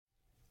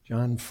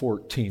John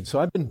 14. So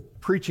I've been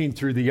preaching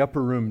through the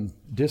Upper Room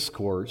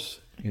Discourse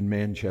in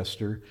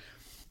Manchester.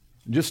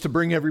 Just to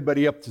bring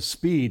everybody up to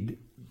speed,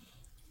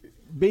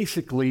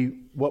 basically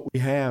what we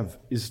have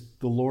is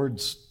the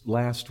Lord's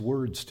last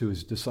words to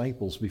his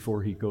disciples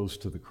before he goes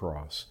to the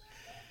cross.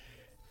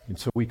 And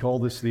so we call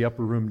this the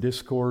Upper Room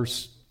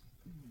Discourse,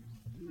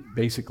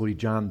 basically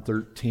John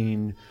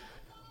 13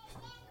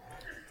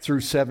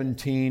 through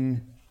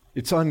 17.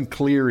 It's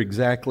unclear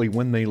exactly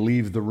when they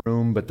leave the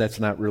room, but that's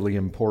not really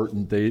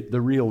important.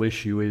 The real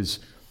issue is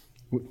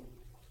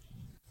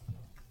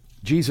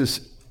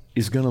Jesus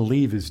is going to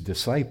leave his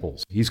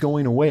disciples. He's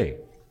going away.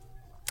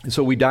 And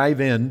so we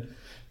dive in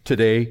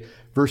today,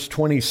 verse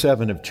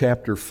 27 of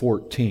chapter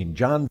 14.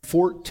 John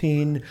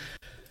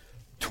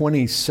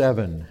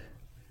 14:27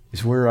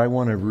 is where I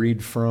want to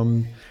read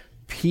from.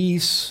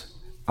 Peace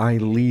I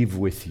leave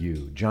with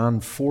you. John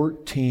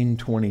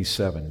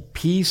 14:27.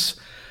 Peace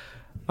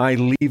I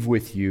leave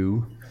with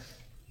you,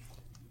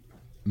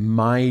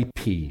 my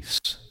peace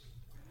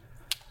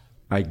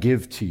I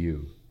give to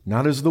you.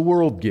 Not as the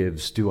world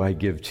gives do I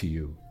give to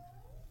you.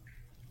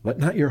 Let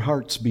not your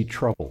hearts be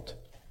troubled,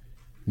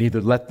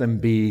 neither let them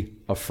be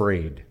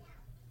afraid.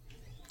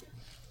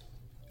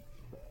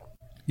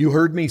 You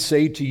heard me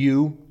say to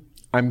you,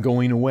 I'm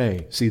going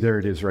away. See, there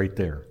it is right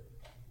there.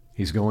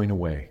 He's going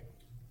away.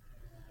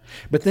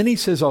 But then he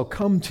says, I'll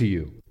come to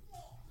you.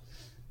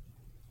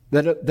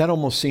 That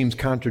almost seems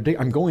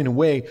contradictory. I'm going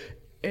away.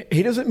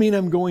 He doesn't mean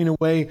I'm going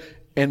away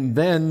and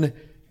then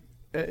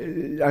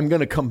I'm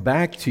going to come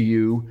back to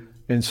you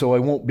and so I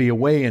won't be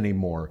away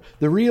anymore.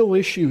 The real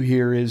issue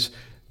here is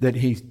that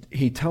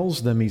he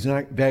tells them, he's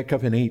not back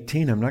up in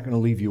 18, I'm not going to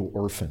leave you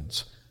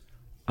orphans.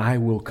 I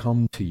will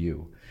come to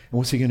you. And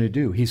what's he going to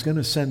do? He's going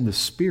to send the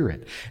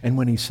Spirit. And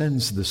when he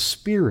sends the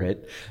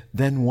Spirit,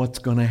 then what's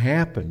going to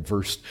happen?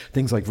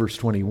 Things like verse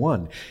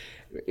 21.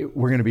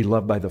 We're going to be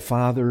loved by the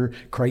Father.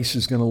 Christ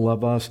is going to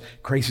love us.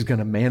 Christ is going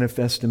to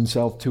manifest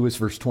himself to us.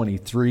 Verse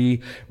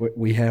 23,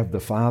 we have the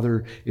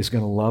Father is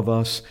going to love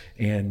us,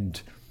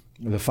 and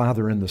the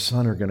Father and the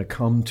Son are going to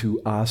come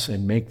to us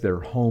and make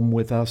their home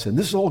with us. And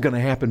this is all going to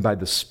happen by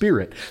the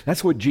Spirit.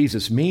 That's what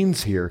Jesus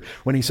means here.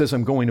 When he says,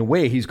 I'm going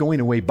away, he's going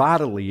away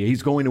bodily.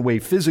 He's going away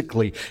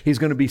physically. He's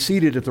going to be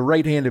seated at the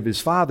right hand of his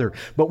Father.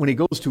 But when he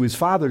goes to his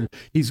Father,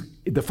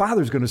 the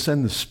Father's going to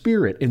send the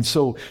Spirit. And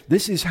so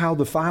this is how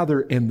the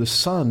Father and the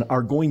Son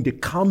are going to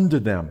come to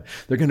them.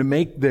 They're going to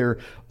make their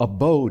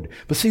abode.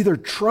 But see, they're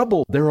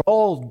troubled. They're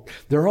all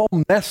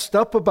messed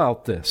up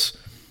about this.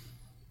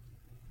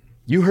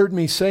 You heard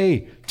me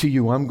say to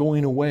you, I'm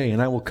going away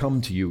and I will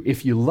come to you.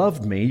 If you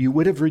loved me, you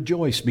would have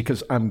rejoiced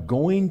because I'm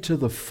going to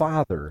the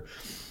Father,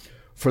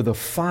 for the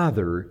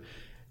Father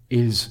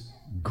is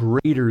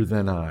greater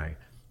than I.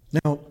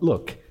 Now,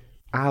 look,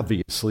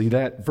 obviously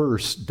that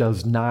verse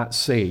does not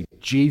say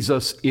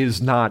Jesus is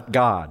not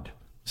God.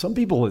 Some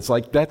people, it's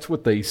like that's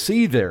what they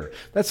see there.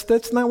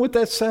 That's not what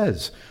that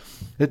says.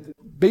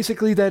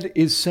 Basically, that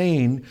is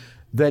saying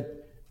that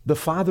the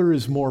Father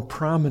is more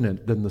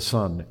prominent than the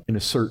Son in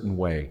a certain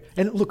way.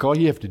 And look, all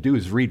you have to do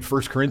is read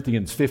 1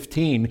 Corinthians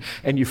 15,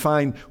 and you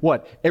find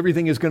what?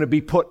 Everything is going to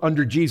be put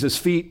under Jesus'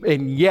 feet,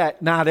 and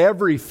yet not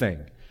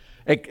everything.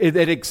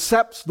 It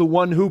accepts the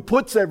one who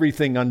puts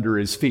everything under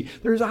his feet.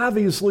 There's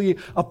obviously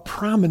a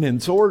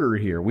prominence order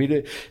here.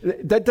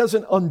 That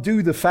doesn't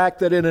undo the fact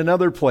that in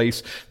another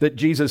place that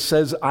Jesus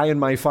says, I and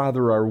my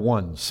Father are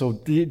one. So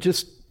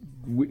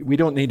we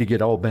don't need to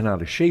get all bent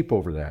out of shape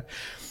over that.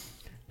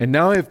 And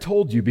now I have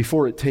told you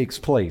before it takes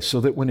place, so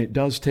that when it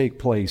does take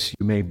place,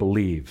 you may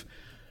believe.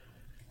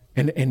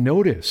 And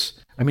notice,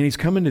 he's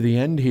coming to the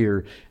end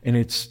here, and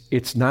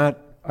it's not,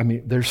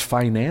 there's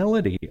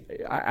finality.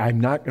 I'm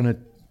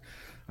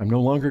no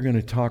longer going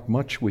to talk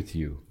much with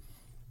you.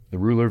 The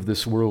ruler of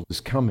this world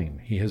is coming.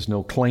 He has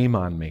no claim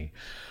on me.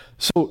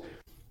 So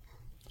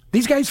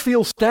these guys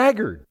feel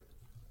staggered,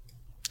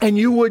 and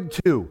you would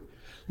too.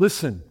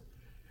 Listen,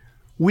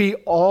 we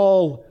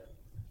all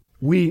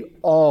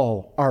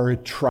are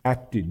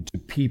attracted to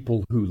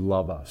people who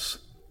love us.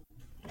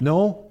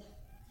 No?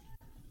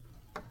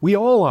 We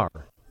all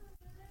are.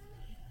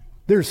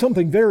 There's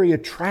something very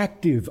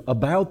attractive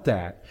about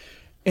that.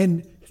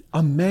 And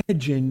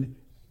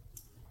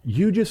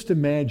just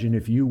imagine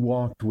if you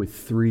walked with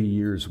 3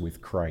 years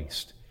with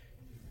Christ,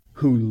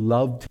 who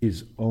loved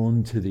his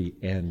own to the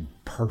end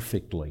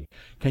perfectly.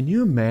 Can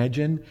you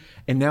imagine?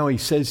 And now he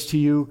says to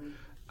you,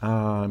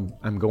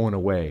 I'm going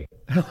away.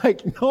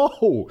 Like,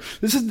 no,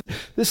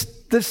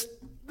 this,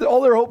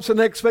 all their hopes and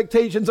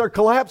expectations are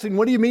collapsing.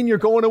 What do you mean you're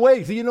going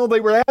away? So, they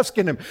were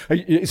asking him,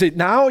 is it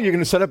now? You're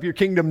going to set up your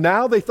kingdom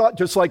now? They thought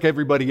just like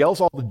everybody else,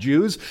 all the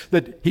Jews,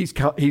 that he's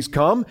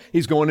come,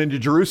 he's going into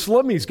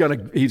Jerusalem, he's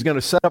going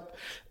to set up,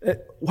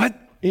 what?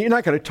 You're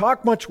not going to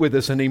talk much with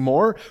us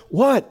anymore.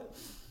 What?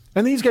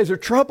 And these guys are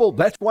troubled.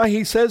 That's why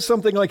he says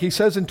something like he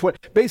says in,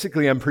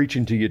 basically I'm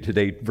preaching to you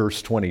today,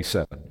 verse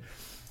 27.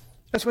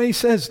 That's why he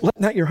says, let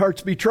not your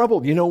hearts be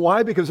troubled. You know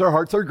why? Because our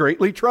hearts are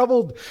greatly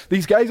troubled.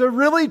 These guys are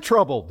really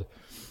troubled.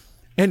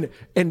 And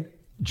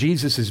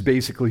Jesus is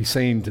basically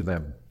saying to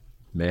them,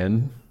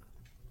 men,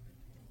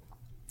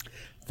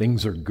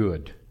 things are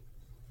good.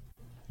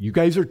 You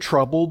guys are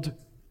troubled,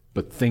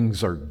 but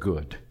things are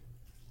good.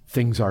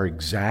 Things are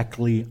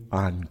exactly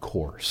on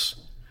course.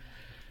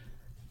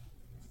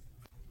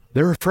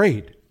 They're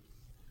afraid.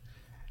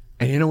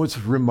 And you know what's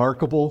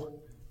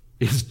remarkable?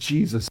 Is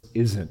Jesus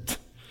isn't.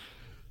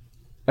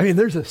 I mean,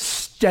 there's a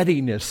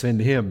steadiness in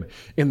him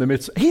in the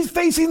midst. He's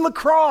facing the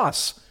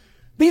cross.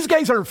 These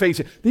guys are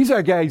facing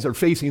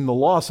the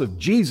loss of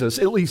Jesus,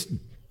 at least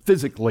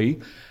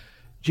physically.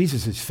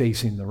 Jesus is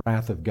facing the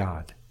wrath of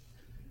God.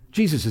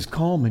 Jesus is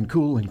calm and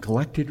cool and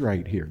collected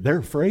right here. They're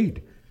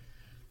afraid.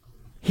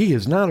 He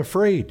is not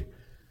afraid.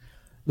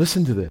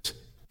 Listen to this.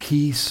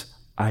 Peace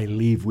I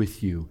leave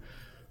with you.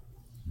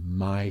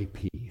 My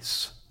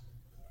peace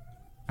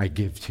I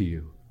give to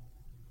you.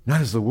 Not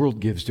as the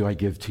world gives do I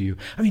give to you.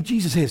 I mean,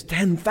 Jesus has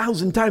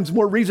 10,000 times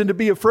more reason to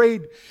be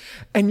afraid.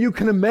 And you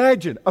can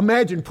imagine,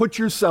 put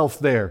yourself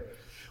there.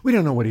 We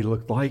don't know what he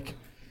looked like.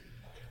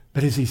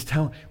 But as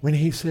when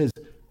he says,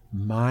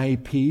 my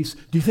peace,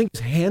 do you think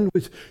his hand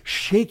was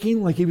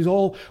shaking like he was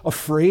all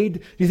afraid?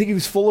 Do you think he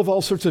was full of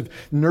all sorts of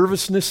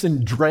nervousness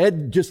and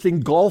dread just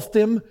engulfed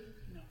him?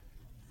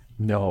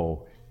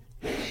 No.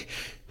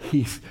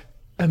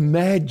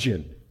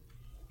 Imagine,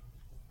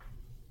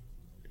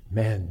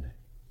 men,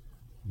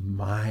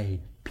 my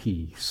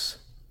peace.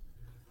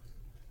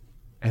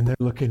 And they're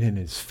looking in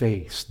his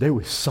face. There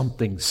was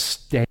something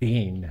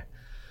steadying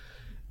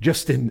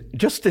just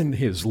in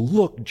his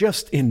look,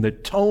 just in the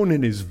tone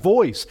in his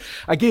voice.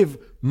 I give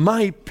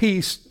my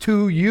peace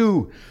to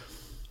you.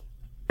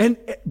 And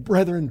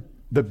brethren,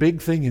 the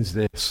big thing is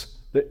this,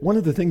 that one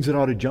of the things that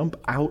ought to jump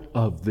out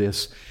of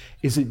this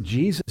is that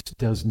Jesus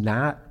does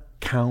not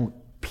count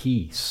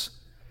peace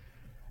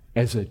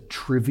as a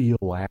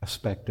trivial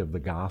aspect of the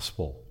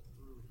gospel.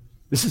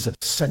 This is a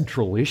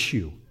central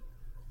issue.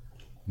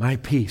 My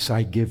peace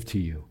I give to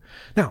you.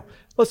 Now,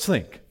 let's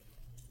think.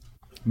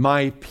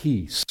 My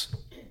peace.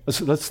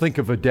 Let's think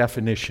of a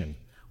definition.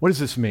 What does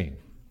this mean?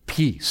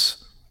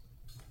 Peace.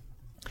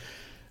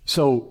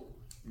 So,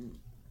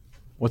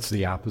 what's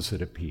the opposite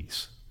of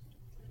peace?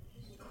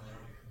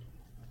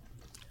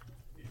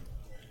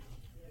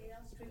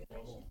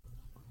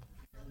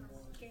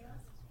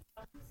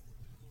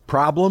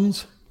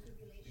 Problems?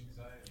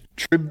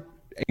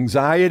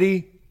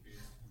 Anxiety?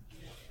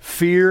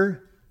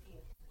 Fear?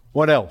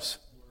 What else?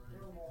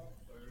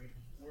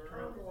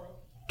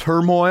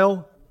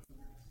 Turmoil?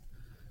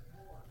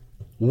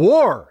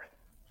 War.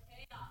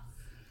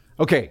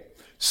 Okay,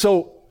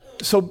 so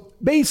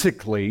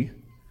basically,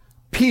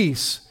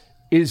 peace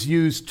is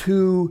used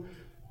two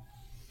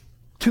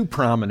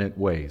prominent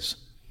ways.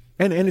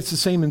 And it's the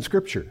same in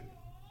Scripture.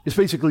 It's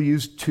basically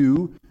used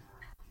two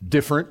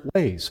different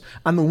ways.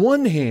 On the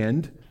one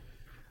hand,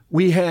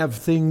 we have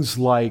things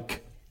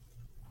like,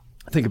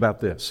 think about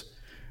this,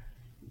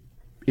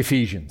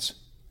 Ephesians.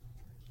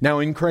 Now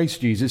in Christ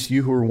Jesus,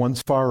 you who were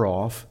once far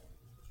off,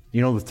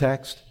 you know the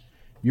text?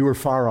 You were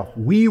far off.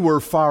 We were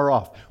far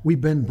off.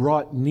 We've been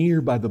brought near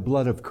by the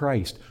blood of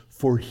Christ,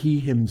 for he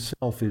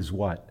himself is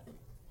what?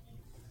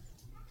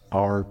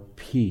 Our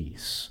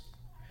peace.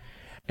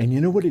 And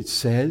you know what it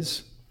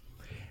says?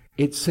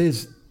 It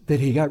says that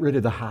he got rid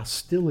of the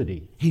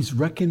hostility. He's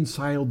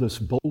reconciled us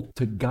both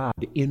to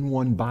God in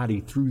one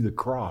body through the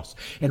cross.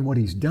 And what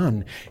he's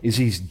done is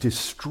he's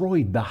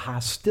destroyed the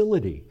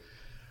hostility.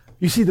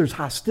 You see, there's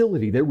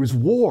hostility. There was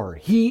war.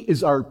 He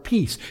is our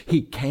peace.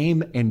 He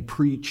came and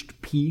preached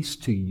peace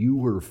to you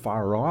who are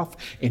far off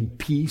and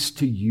peace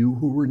to you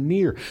who are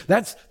near.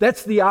 That's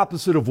the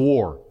opposite of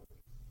war.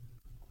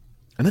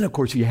 And then, of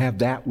course, you have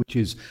that which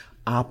is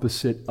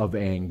opposite of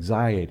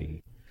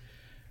anxiety.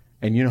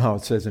 And you know how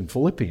it says in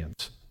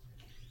Philippians.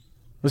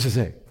 What's it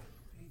say?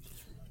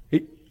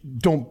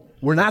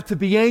 We're not to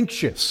be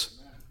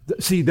anxious.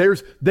 See,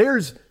 there's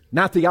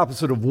not the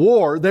opposite of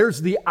war,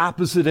 there's the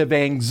opposite of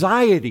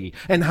anxiety.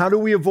 And how do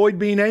we avoid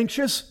being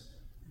anxious?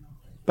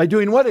 By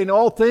doing what? In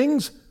all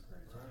things?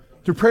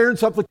 Through prayer and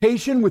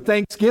supplication with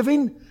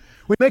thanksgiving.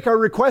 We make our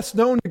requests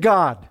known to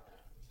God,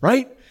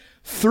 right?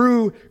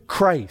 Through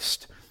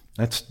Christ.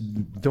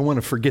 Don't want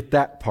to forget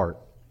that part.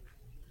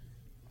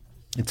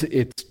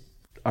 It's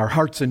our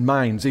hearts and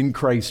minds in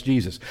Christ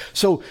Jesus.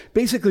 So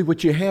basically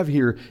what you have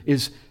here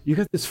is you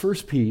got this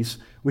first piece,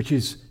 which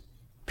is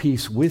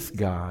peace with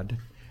God.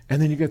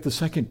 And then you get the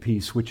second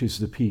piece, which is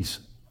the peace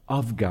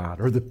of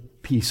God, or the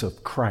peace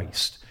of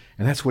Christ.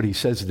 And that's what he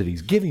says that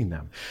he's giving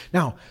them.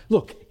 Now,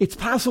 look, it's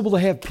possible to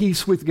have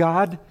peace with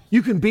God.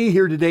 You can be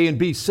here today and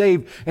be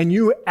saved, and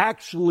you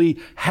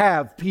actually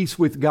have peace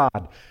with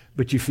God,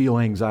 but you feel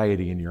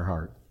anxiety in your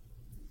heart.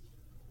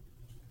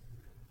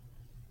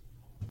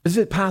 Is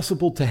it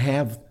possible to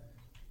have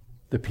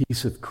the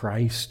peace of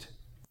Christ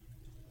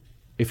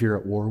if you're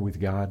at war with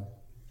God?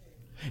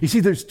 You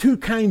see, there's two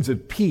kinds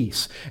of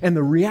peace, and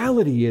the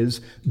reality is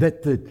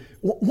that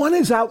one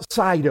is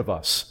outside of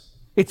us.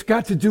 It's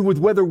got to do with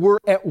whether we're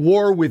at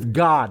war with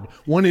God.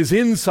 One is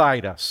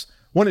inside us.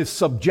 One is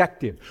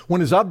subjective.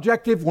 One is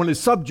objective. One is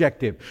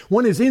subjective.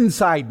 One is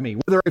inside me.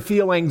 Whether I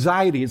feel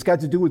anxiety, it's got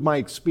to do with my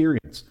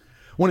experience.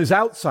 One is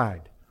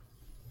outside.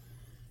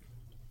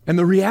 And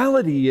the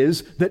reality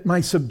is that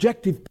my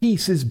subjective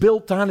peace is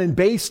built on and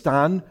based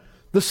on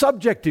the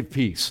subjective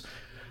peace.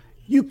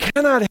 You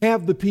cannot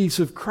have the peace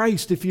of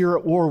Christ if you're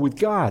at war with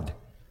God.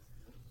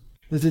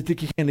 That it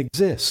can't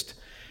exist.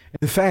 And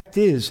the fact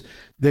is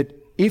that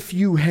if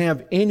you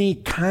have any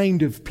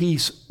kind of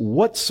peace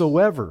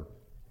whatsoever,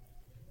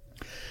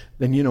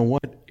 then you know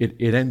what?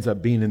 It ends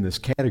up being in this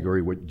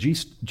category what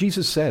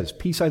Jesus says,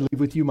 peace I leave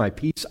with you, my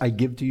peace I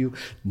give to you,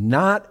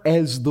 not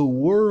as the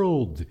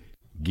world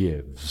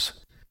gives.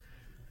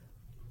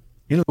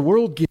 You know, the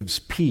world gives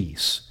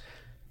peace.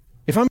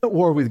 If I'm at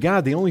war with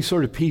God, the only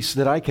sort of peace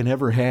that I can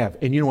ever have,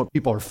 and you know what?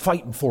 People are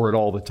fighting for it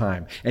all the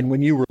time. And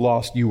when you were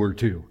lost, you were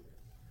too.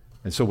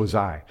 And so was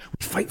I.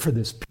 We fight for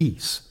this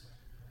peace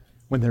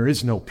when there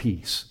is no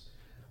peace.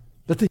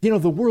 But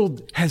the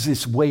world has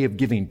this way of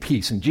giving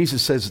peace, and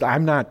Jesus says,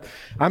 I'm not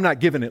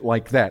giving it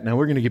like that. Now,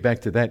 we're going to get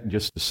back to that in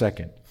just a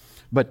second.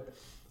 But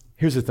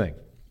here's the thing.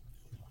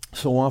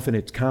 So often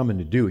it's common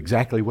to do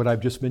exactly what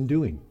I've just been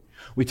doing.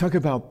 We talk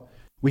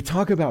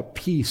about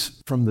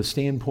peace from the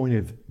standpoint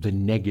of the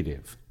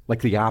negative,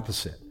 like the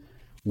opposite,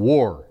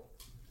 war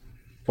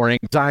or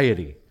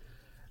anxiety.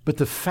 But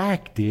the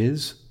fact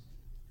is,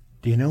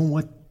 do you know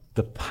what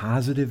the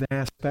positive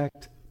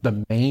aspect,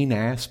 the main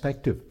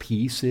aspect of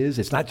peace is?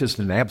 It's not just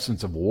an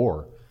absence of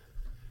war.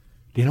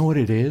 Do you know what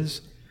it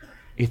is?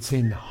 It's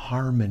in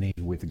harmony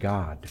with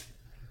God.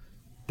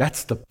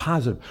 That's the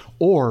positive.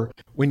 Or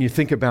when you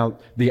think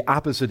about the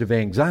opposite of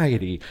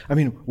anxiety,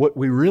 what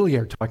we really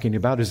are talking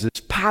about is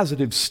this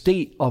positive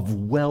state of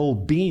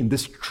well-being,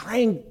 this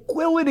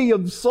tranquility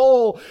of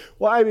soul.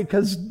 Why?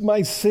 Because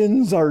my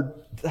sins are,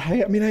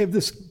 I have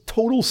this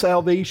total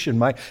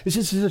salvation. It's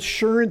just this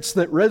assurance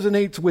that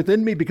resonates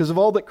within me because of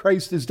all that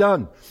Christ has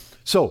done.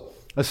 So,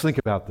 let's think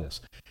about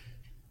this.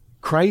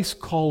 Christ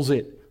calls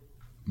it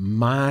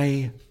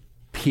my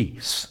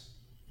peace.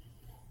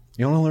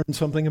 You want to learn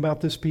something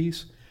about this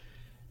peace?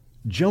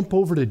 Jump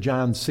over to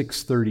John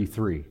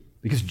 6:33,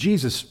 because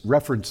Jesus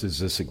references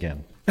this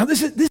again. Now,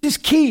 this is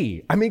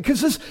key.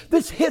 Because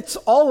this hits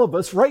all of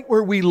us right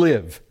where we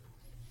live.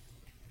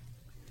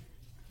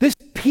 This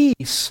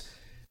peace,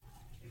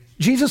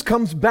 Jesus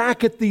comes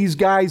back at these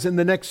guys in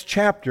the next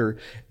chapter,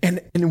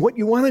 and what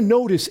you want to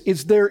notice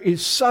is there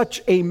is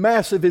such a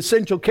massive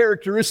essential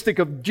characteristic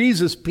of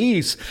Jesus'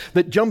 peace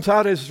that jumps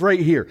out as right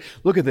here.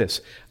 Look at this.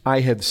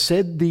 I have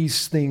said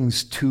these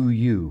things to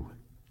you,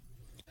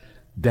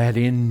 that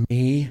in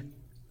me,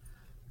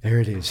 there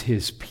it is,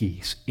 his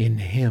peace. In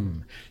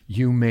him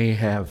you may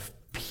have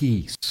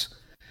peace.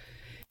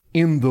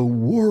 In the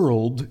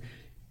world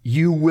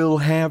you will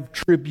have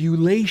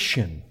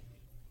tribulation.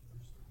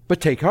 But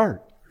take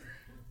heart.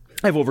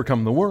 I've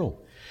overcome the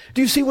world.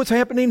 Do you see what's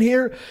happening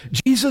here?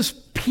 Jesus'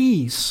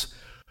 peace.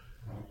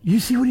 You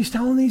see what he's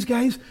telling these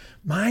guys?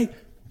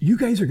 You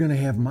guys are going to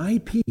have my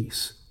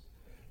peace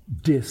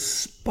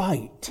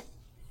despite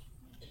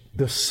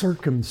the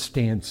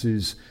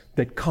circumstances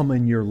that come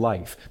in your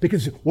life.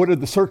 Because what are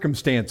the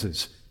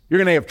circumstances? You're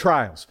going to have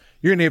trials.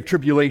 You're going to have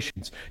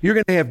tribulations. You're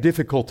going to have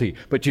difficulty.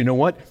 But you know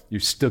what? You're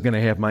still going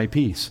to have my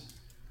peace.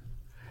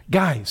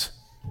 Guys,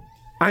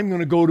 I'm going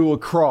to go to a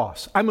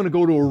cross. I'm going to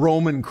go to a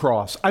Roman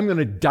cross. I'm going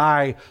to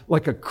die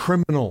like a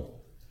criminal.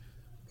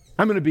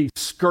 I'm going to be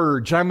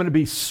scourged. I'm going to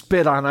be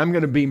spit on. I'm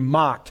going to be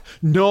mocked.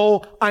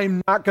 No,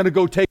 I'm not going to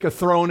go take a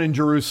throne in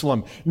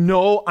Jerusalem.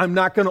 No, I'm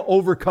not going to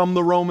overcome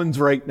the Romans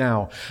right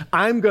now.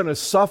 I'm going to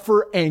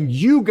suffer, and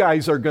you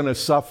guys are going to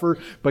suffer.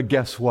 But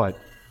guess what?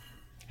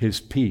 His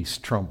peace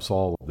trumps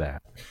all of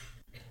that.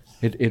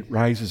 It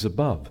rises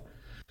above.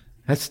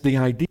 That's the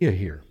idea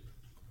here.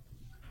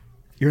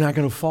 You're not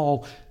going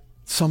to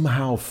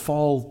somehow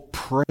fall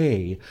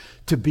prey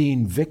to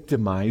being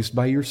victimized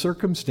by your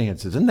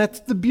circumstances. And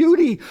that's the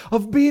beauty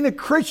of being a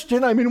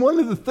Christian. One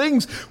of the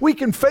things, we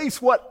can face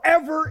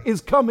whatever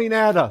is coming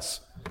at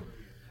us.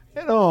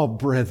 And oh,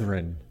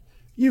 brethren,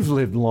 you've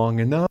lived long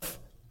enough.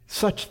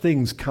 Such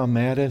things come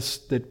at us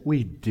that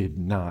we did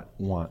not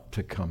want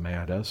to come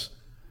at us.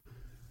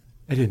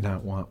 I did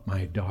not want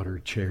my daughter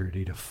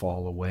Charity to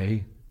fall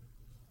away.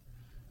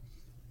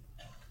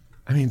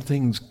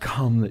 Things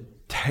come that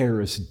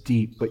tear us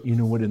deep, but you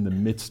know what? In the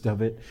midst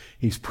of it,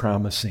 he's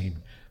promising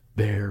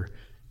there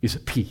is a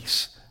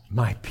peace,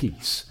 my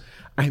peace.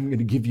 I'm going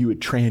to give you a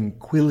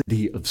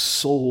tranquility of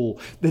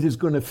soul that is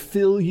going to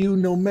fill you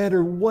no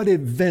matter what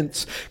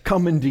events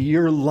come into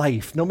your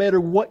life, no matter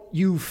what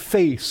you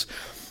face.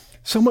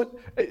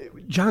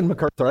 John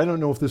MacArthur, I don't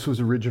know if this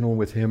was original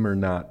with him or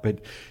not,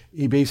 but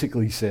he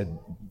basically said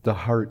the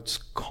heart's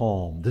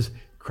calm.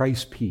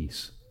 Christ's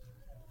peace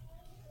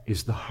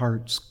is the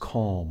heart's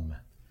calm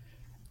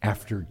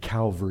after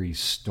Calvary's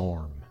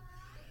storm.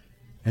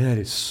 And that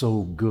is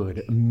so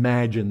good.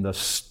 Imagine the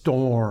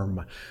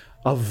storm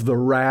of the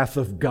wrath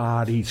of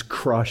God. He's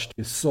crushed,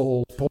 his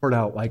soul poured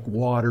out like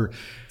water.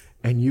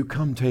 And you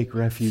come take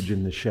refuge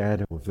in the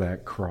shadow of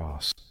that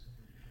cross.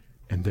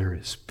 And there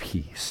is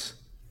peace,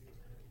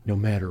 no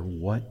matter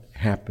what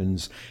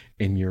happens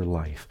in your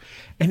life.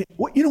 And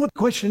you know what the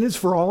question is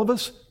for all of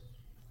us?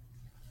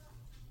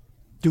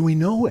 Do we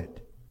know it?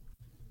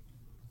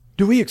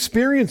 Do we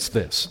experience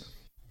this?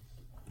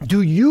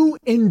 Do you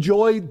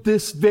enjoy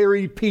this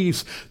very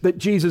peace that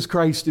Jesus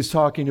Christ is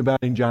talking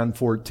about in John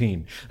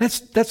 14? That's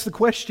the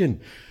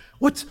question.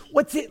 What's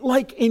it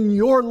like in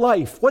your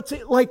life? What's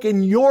it like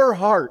in your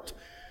heart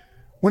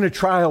when a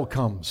trial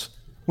comes,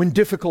 when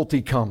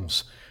difficulty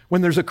comes,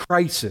 when there's a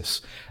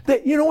crisis?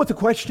 You know what the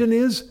question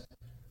is?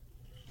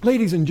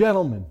 Ladies and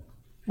gentlemen,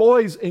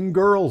 boys and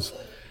girls,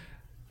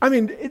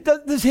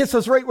 this hits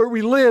us right where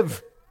we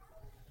live.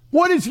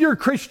 What does your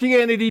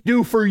Christianity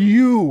do for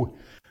you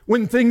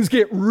when things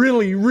get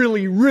really,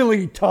 really,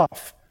 really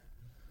tough?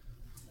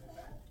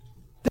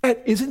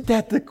 That is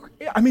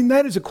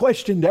a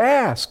question to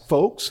ask,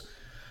 folks.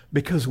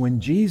 Because when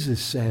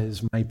Jesus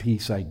says, my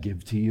peace I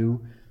give to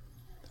you,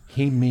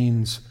 he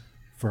means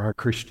for our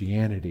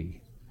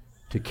Christianity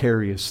to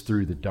carry us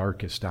through the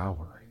darkest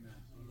hour.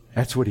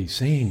 That's what he's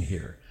saying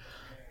here.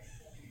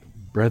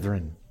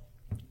 Brethren,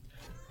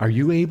 are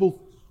you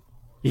able?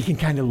 You can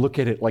kind of look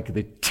at it like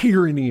the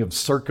tyranny of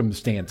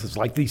circumstances,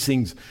 like these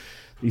things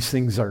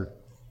are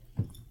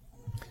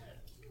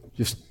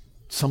just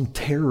some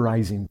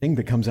terrorizing thing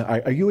that comes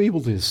out. Are you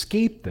able to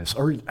escape this?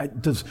 Or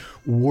does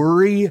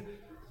worry,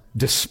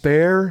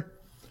 despair?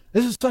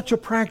 This is such a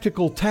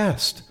practical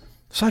test.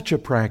 Such a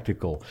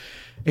practical.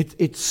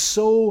 It's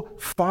so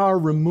far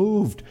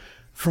removed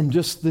from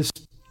just this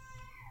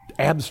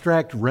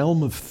abstract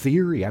realm of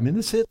theory.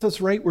 This hits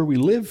us right where we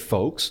live,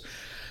 folks.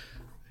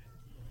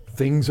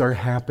 Things are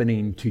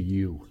happening to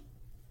you.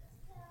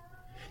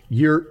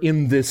 You're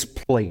in this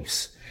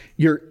place.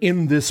 You're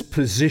in this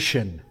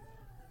position.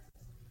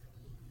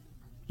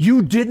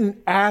 You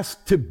didn't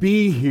ask to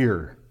be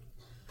here.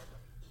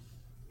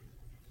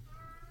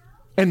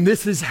 And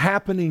this is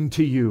happening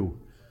to you.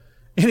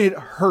 And it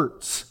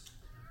hurts.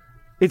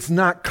 It's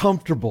not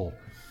comfortable.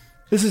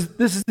 This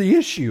is the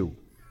issue.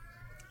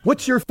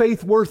 What's your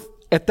faith worth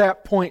at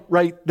that point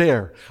right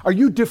there? Are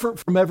you different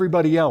from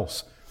everybody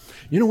else?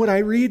 You know what I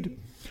read?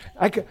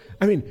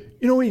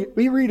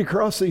 We read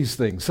across these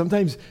things.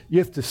 Sometimes you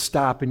have to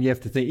stop and you have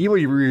to think. You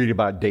read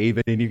about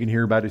David and you can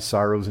hear about his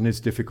sorrows and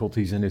his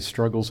difficulties and his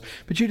struggles.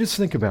 But you just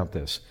think about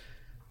this.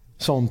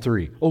 Psalm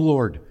 3. Oh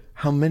Lord,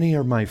 how many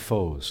are my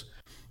foes?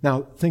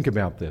 Now think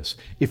about this.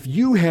 If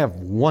you have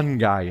one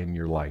guy in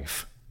your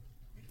life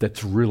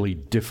that's really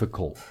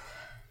difficult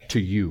to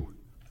you,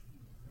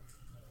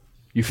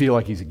 you feel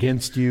like he's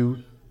against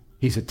you,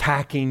 he's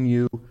attacking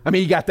you.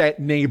 You got that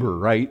neighbor,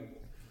 right?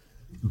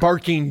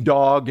 Barking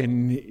dog,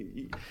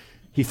 and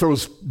he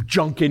throws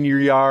junk in your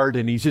yard,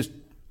 and he's just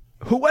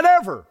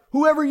whoever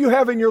you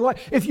have in your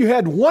life. If you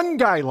had one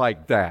guy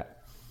like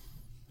that,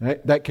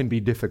 that can be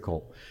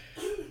difficult.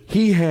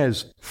 He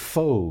has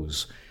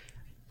foes.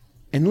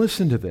 And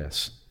listen to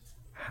this.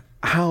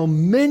 How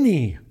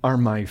many are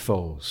my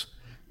foes?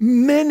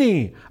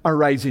 Many are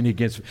rising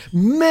against me.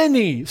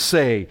 Many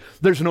say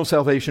there's no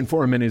salvation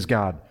for him in his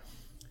God.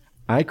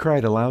 I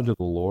cried aloud to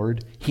the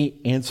Lord. He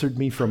answered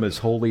me from his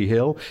holy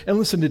hill. And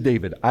listen to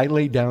David. I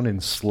lay down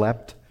and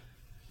slept.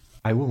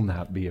 I will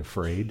not be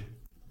afraid.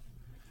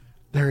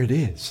 There it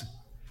is.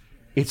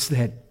 It's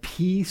that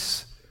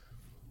peace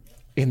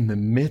in the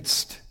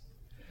midst.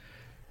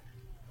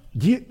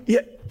 You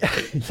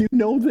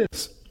know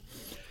this.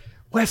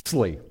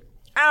 Wesley.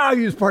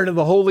 He was part of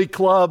the Holy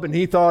Club, and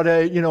he thought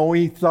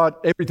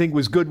everything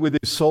was good with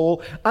his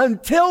soul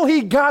until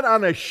he got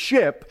on a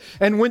ship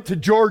and went to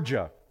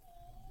Georgia.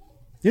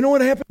 You know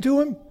what happened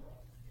to him?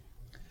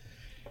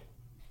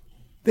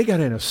 They got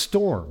in a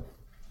storm.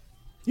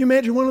 You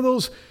imagine one of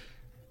those?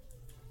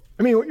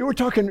 We're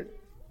talking,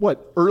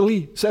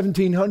 early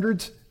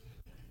 1700s?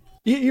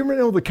 You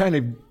know the kind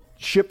of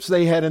ships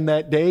they had in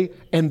that day,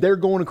 and they're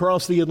going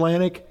across the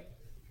Atlantic,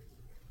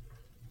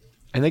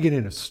 and they get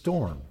in a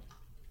storm.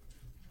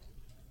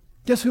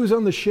 Guess who's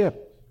on the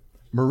ship?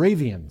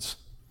 Moravians.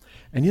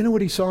 And you know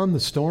what he saw in the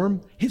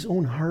storm? His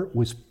own heart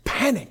was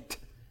panicked.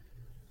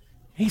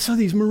 He saw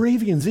these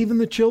Moravians, even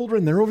the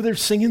children, they're over there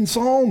singing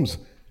psalms.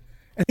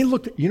 And he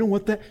looked at, you know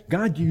what,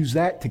 God used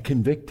that to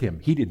convict him.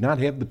 He did not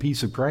have the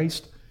peace of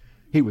Christ.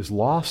 He was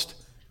lost.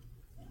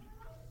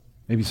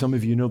 Maybe some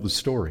of you know the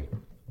story.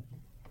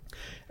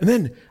 And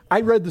then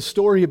I read the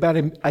story about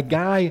a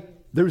guy,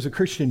 there was a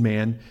Christian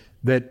man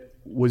that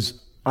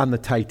was on the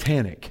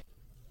Titanic.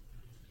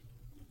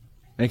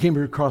 And I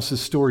came across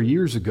this story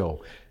years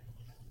ago.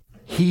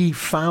 He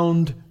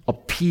found a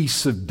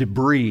piece of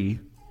debris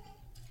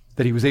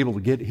that he was able to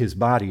get his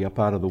body up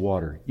out of the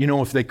water.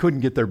 If they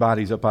couldn't get their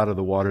bodies up out of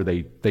the water,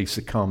 they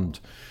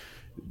succumbed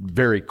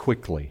very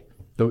quickly.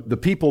 The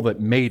people that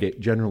made it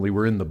generally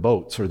were in the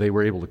boats, or they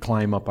were able to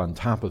climb up on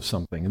top of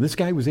something. And this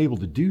guy was able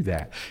to do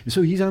that. And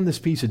so he's on this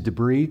piece of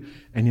debris,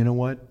 and you know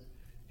what?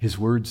 His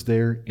words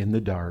there in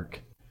the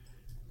dark,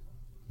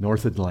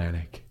 North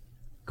Atlantic,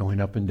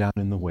 going up and down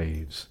in the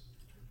waves.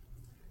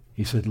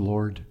 He said,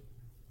 Lord,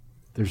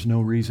 there's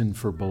no reason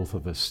for both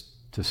of us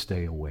to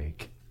stay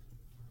awake.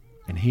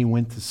 And he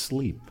went to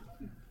sleep,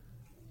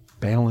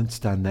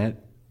 balanced on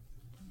that.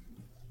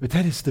 But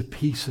that is the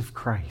peace of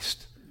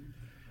Christ.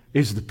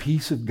 is the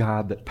peace of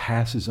God that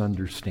passes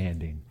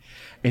understanding.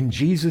 And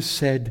Jesus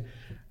said,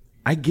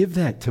 I give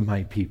that to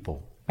my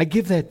people. I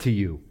give that to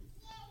you.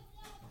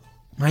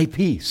 My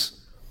peace.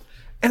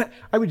 And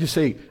I would just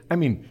say,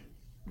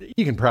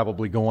 you can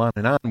probably go on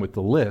and on with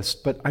the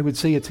list, but I would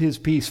say it's his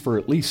peace for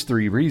at least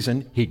 3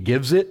 reasons. He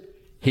gives it,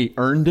 he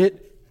earned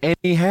it, and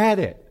he had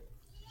it.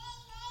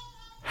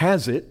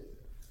 Has it.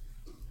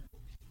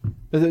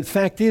 The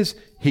fact is,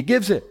 he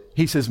gives it.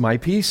 He says, my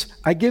peace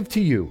I give to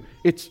you.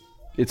 It's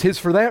his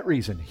for that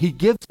reason. He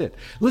gives it.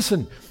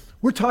 Listen,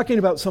 we're talking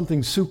about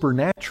something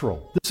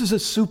supernatural. This is a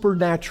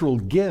supernatural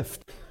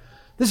gift.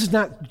 This is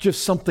not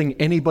just something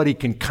anybody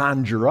can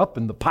conjure up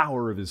in the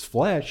power of his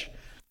flesh.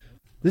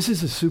 This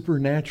is a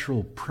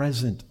supernatural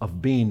present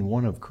of being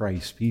one of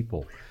Christ's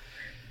people.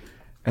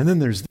 And then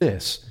there's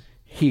this.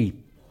 He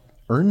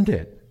earned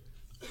it.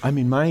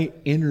 My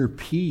inner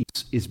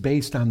peace is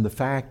based on the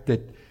fact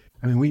that,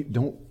 we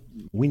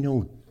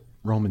know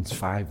Romans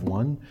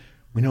 5:1.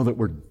 We know that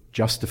we're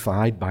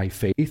justified by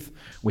faith.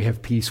 We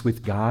have peace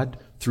with God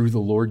through the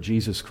Lord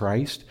Jesus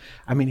Christ.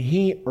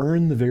 He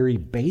earned the very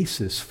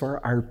basis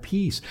for our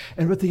peace.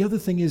 But the other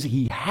thing is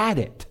he had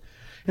it.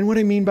 And what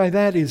I mean by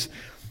that is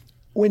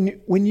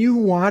when you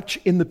watch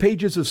in the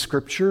pages of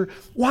Scripture,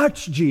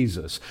 watch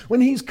Jesus.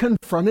 When he's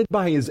confronted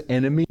by his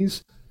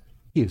enemies,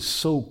 he is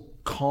so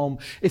calm.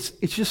 It's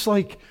just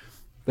like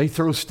they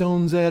throw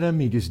stones at him.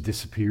 He just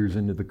disappears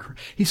into the crowd.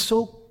 He's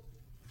so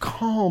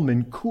calm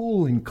and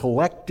cool and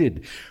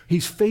collected.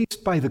 He's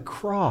faced by the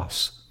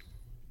cross.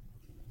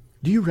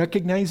 Do you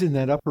recognize in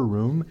that upper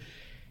room,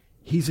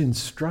 he's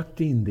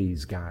instructing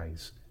these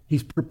guys.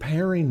 He's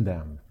preparing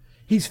them.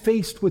 He's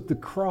faced with the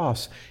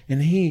cross,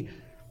 and he's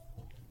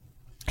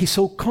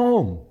so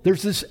calm.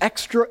 There's this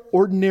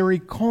extraordinary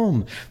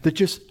calm that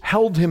just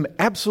held him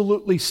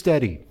absolutely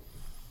steady.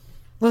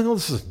 Well,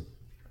 listen.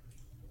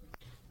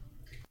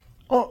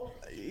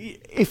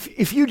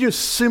 If you just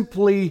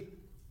simply,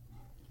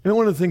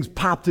 one of the things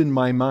popped in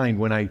my mind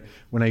when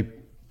I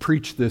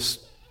preached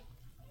this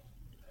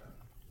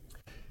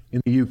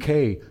in the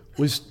UK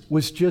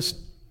was just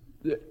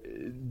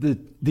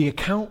the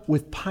account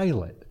with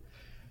Pilate.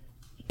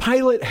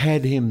 Pilate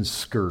had him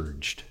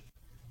scourged.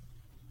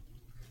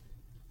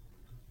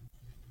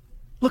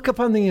 Look up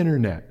on the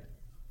internet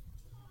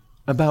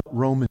about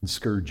Roman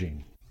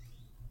scourging.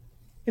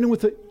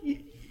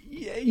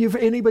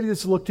 Anybody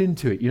that's looked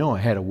into it, it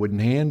had a wooden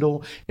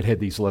handle, it had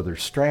these leather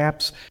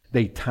straps,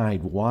 they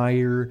tied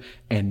wire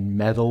and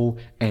metal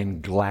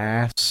and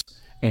glass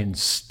and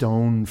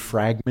stone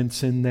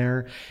fragments in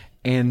there.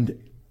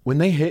 And when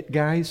they hit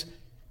guys,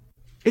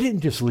 it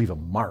didn't just leave a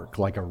mark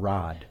like a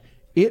rod.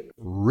 It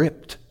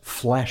ripped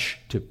flesh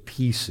to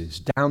pieces,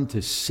 down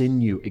to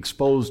sinew,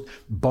 exposed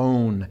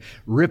bone,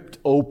 ripped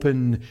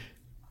open.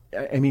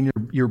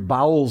 Your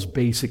bowels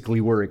basically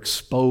were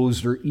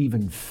exposed or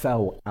even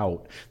fell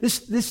out.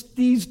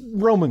 These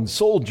Roman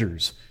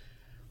soldiers.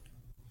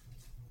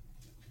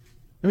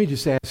 Let me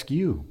just ask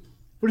you,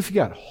 what if you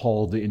got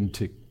hauled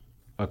into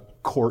a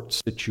court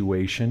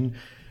situation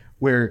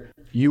where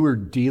you were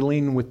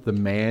dealing with the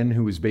man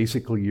who was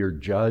basically your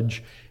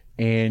judge,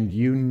 and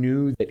you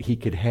knew that he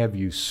could have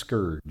you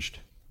scourged?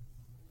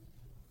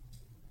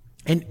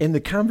 And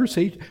the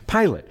conversation,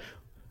 Pilate,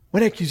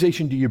 what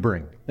accusation do you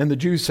bring? And the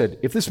Jews said,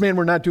 if this man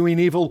were not doing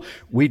evil,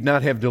 we'd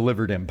not have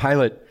delivered him.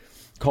 Pilate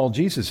called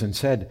Jesus and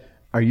said,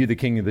 are you the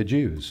king of the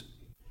Jews?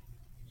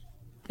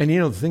 And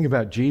the thing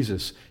about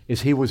Jesus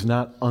is he was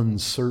not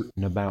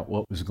uncertain about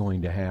what was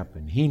going to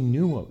happen. He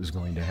knew what was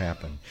going to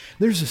happen.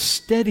 There's a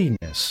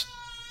steadiness.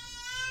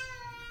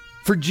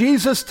 For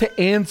Jesus to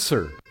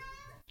answer,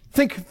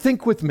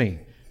 think with me,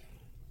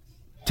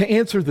 to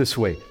answer this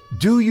way,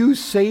 do you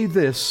say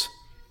this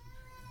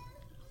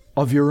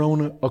of your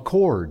own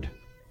accord?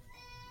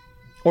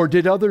 Or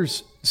did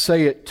others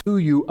say it to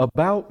you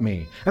about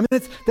me?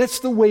 That's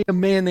the way a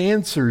man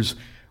answers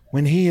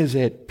when he is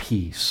at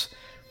peace.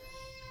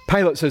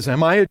 Pilate says,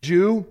 am I a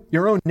Jew?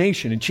 Your own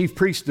nation and chief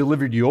priests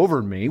delivered you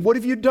over to me. What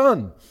have you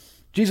done?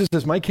 Jesus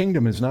says, my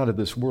kingdom is not of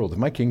this world. If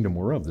my kingdom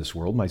were of this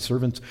world, my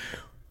servants,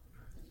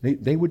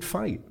 they would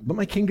fight. But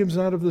my kingdom's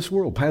not of this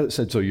world. Pilate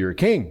said, so you're a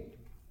king.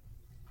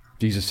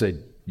 Jesus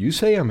said, you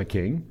say I'm a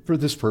king. For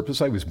this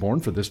purpose I was born.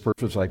 For this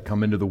purpose I've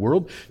come into the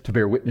world, to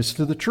bear witness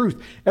to the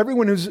truth.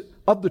 Everyone who's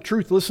of the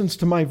truth listens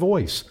to my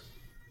voice.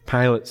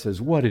 Pilate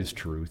says, what is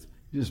truth?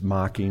 He's just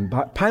mocking.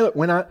 But Pilate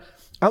went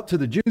out to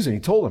the Jews and he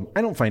told them,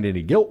 I don't find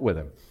any guilt with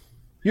him.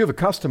 You have a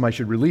custom I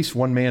should release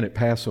one man at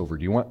Passover.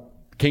 Do you want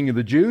king of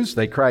the Jews?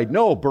 They cried,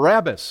 no,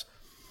 Barabbas.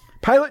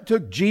 Pilate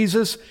took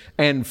Jesus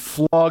and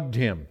flogged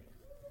him.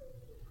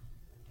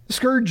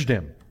 Scourged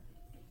him.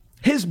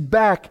 His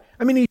back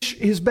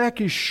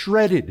is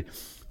shredded.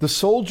 The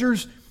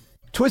soldiers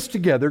twist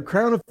together,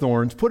 crown of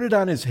thorns, put it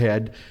on his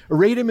head,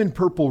 arrayed him in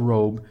purple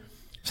robe,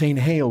 saying,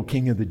 hail,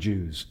 King of the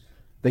Jews.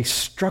 They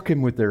struck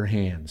him with their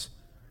hands.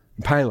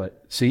 Pilate,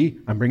 see,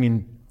 I'm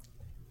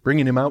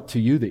bringing him out to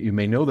you that you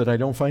may know that I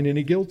don't find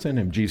any guilt in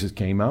him. Jesus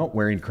came out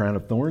wearing crown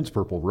of thorns,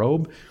 purple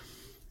robe.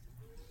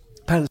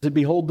 Pilate said,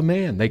 behold the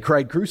man. They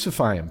cried,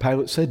 crucify him.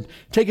 Pilate said,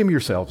 take him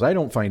yourselves. I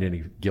don't find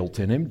any guilt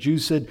in him.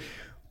 Jews said,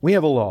 we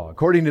have a law.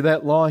 According to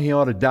that law, he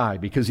ought to die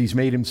because he's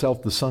made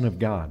himself the Son of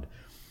God.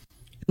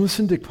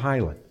 Listen to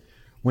Pilate.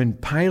 When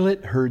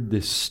Pilate heard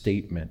this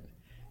statement,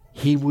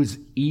 he was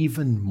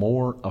even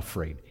more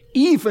afraid.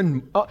 You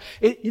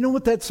know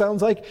what that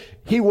sounds like?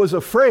 He was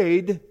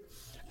afraid,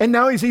 and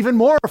now he's even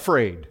more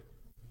afraid.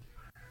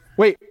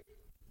 Wait,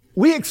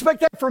 we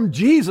expect that from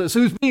Jesus,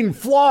 who's being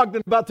flogged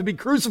and about to be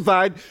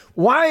crucified.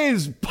 Why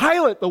is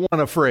Pilate the one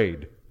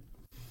afraid?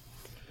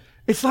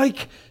 It's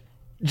like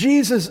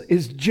Jesus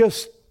is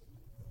just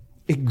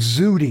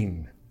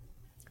exuding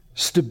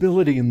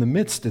stability in the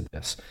midst of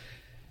this.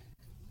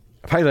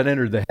 Pilate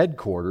entered the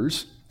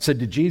headquarters, said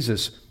to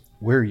Jesus,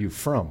 where are you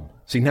from?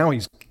 See, now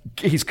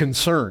he's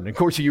concerned. Of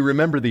course, you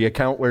remember the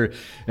account where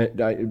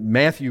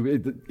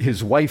Matthew,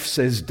 his wife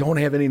says, don't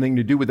have anything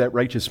to do with that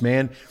righteous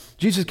man.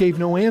 Jesus gave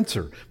no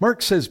answer.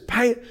 Mark says,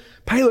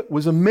 Pilate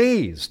was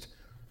amazed.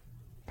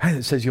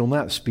 Pilate says, you'll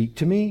not speak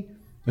to me?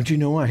 Don't you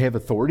know I have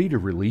authority to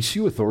release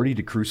you, authority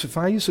to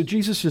crucify you? So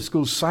Jesus just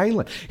goes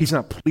silent. He's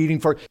not pleading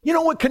for, you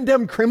know what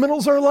condemned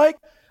criminals are like?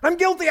 I'm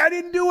guilty, I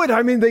didn't do it.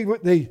 I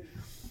mean,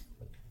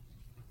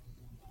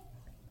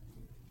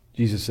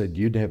 Jesus said,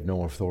 you'd have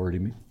no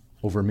authority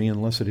over me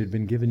unless it had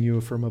been given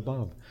you from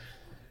above.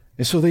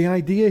 And so the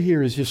idea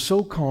here is just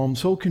so calm,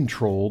 so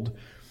controlled.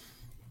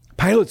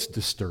 Pilate's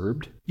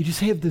disturbed. You just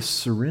have this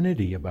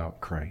serenity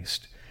about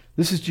Christ.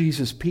 This is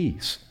Jesus'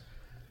 peace.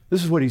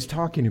 This is what he's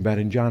talking about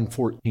in John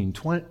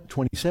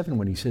 14:27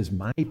 when he says,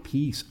 my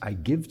peace I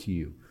give to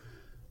you.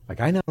 Like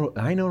I not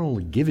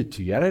only give it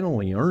to you, I not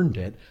only earned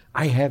it,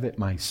 I have it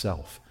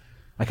myself.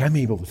 Like I'm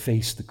able to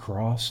face the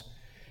cross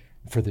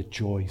for the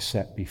joy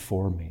set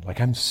before me.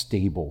 Like I'm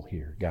stable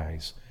here,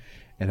 guys.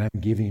 And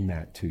I'm giving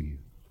that to you.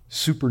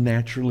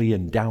 Supernaturally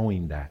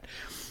endowing that.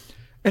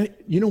 And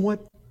you know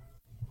what?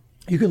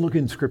 You can look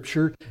in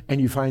Scripture and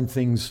you find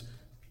things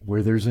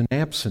where there's an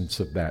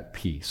absence of that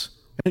peace.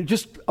 And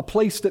just a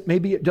place that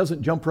maybe it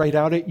doesn't jump right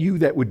out at you,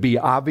 that would be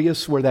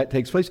obvious where that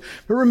takes place.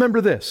 But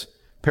remember this,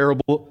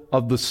 parable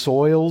of the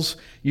soils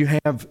you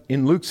have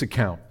in Luke's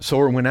account.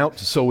 Sower went out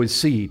to sow his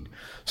seed.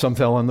 Some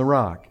fell on the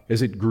rock.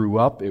 As it grew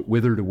up, it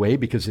withered away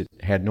because it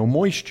had no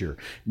moisture.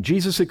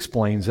 Jesus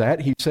explains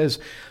that. He says,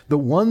 the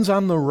ones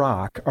on the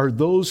rock are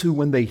those who,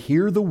 when they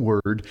hear the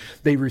word,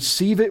 they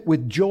receive it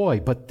with joy,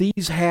 but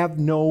these have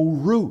no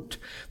root.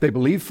 They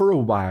believe for a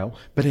while,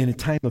 but in a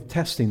time of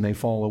testing, they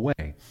fall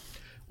away.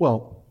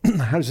 Well,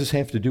 how does this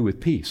have to do with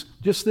peace?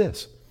 Just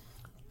this,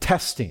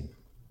 testing.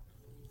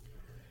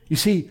 You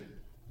see,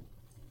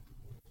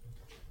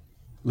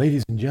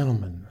 ladies and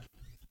gentlemen,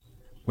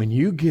 when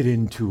you get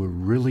into a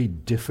really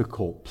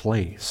difficult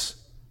place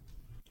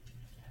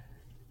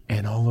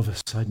and all of a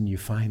sudden you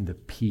find the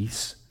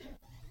peace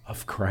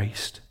of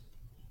Christ,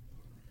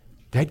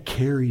 that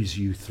carries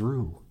you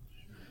through.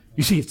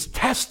 You see, it's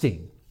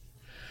testing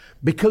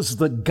because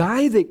the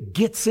guy that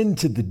gets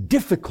into the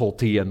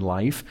difficulty in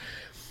life,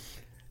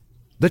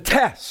 the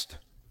test,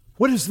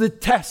 what is the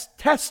test?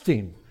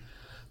 Testing.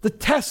 The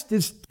test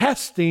is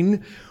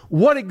testing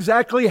what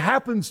exactly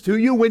happens to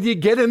you when you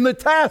get in the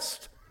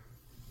test.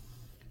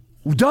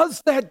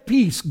 Does that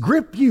peace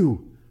grip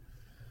you?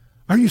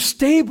 Are you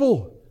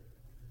stable?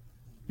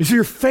 Is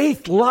your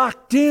faith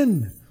locked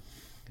in?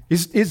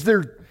 Is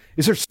there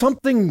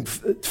something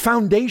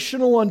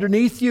foundational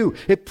underneath you?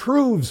 It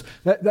proves,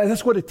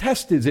 that's what a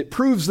test is. It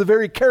proves the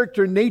very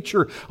character and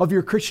nature of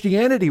your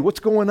Christianity.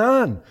 What's going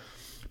on?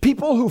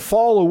 People who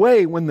fall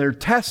away when they're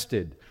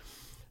tested,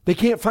 they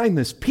can't find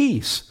this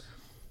peace.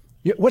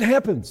 What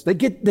happens? They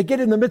get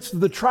in the midst of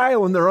the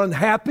trial and they're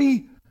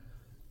unhappy.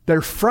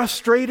 They're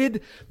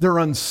frustrated, they're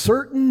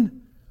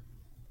uncertain,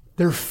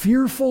 they're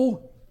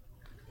fearful.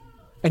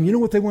 And you know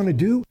what they want to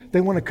do?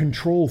 They want to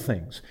control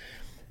things.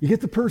 You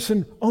get the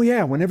person, oh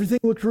yeah, when everything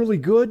looked really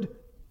good,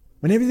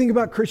 when everything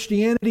about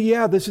Christianity,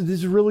 yeah, this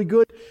is really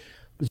good.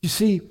 But you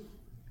see,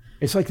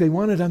 it's like they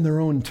want it on their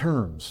own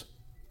terms.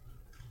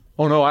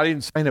 Oh no, I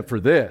didn't sign up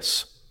for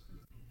this.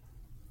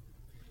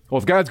 Well,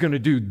 if God's going to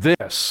do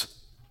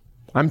this,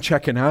 I'm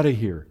checking out of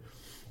here.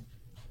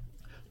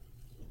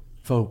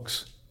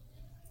 Folks,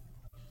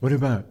 what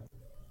about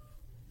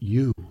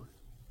you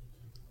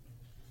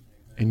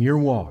and your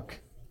walk?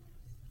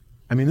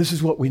 I mean, this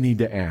is what we need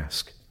to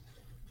ask.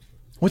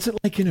 What's it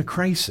like in a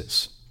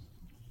crisis?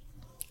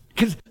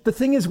 Because the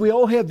thing is, we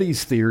all have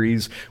these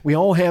theories, we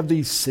all have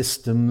these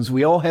systems,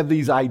 we all have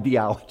these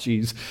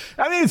ideologies.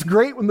 I mean, it's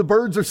great when the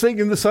birds are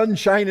singing, the sun's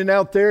shining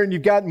out there, and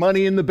you've got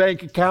money in the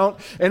bank account,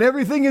 and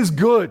everything is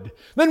good.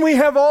 Then we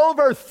have all of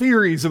our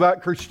theories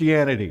about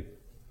Christianity.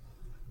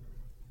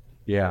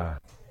 Yeah.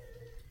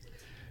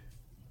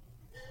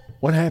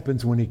 What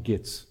happens when it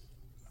gets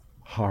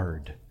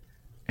hard?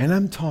 And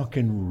I'm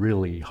talking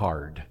really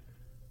hard.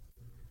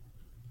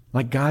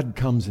 Like God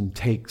comes and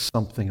takes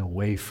something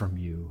away from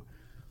you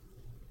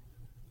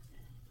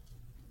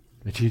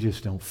that you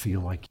just don't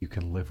feel like you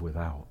can live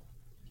without.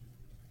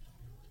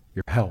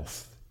 Your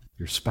health,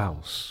 your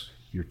spouse,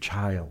 your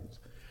child,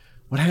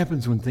 What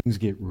happens when things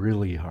get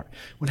really hard?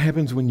 What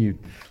happens when you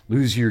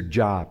lose your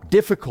job?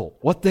 Difficult.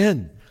 What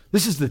then?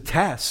 This is the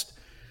test.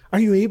 Are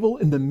you able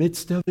in the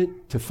midst of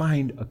it to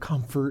find a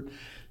comfort,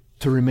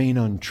 to remain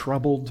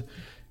untroubled?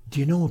 Do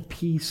you know a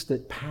peace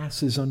that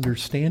passes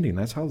understanding?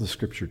 That's how the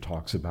Scripture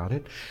talks about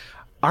it.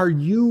 Are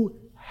you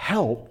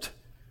helped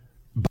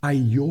by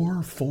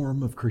your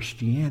form of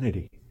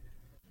Christianity?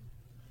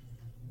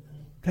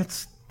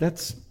 That's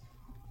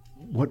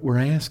what we're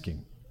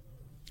asking.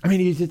 I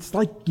mean, it's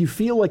like you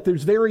feel like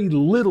there's very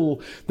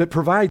little that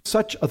provides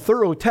such a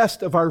thorough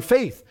test of our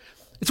faith.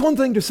 It's one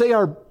thing to say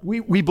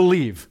we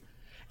believe.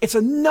 It's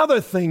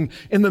another thing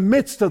in the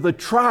midst of the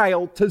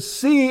trial to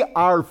see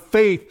our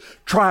faith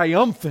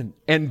triumphant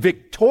and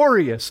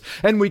victorious,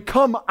 and we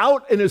come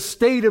out in a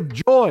state of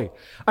joy.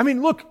 I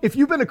mean, look, if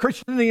you've been a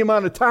Christian any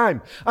amount of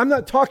time, I'm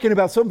not talking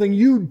about something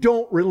you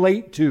don't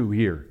relate to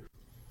here.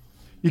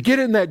 You get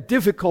in that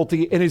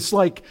difficulty and it's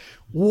like,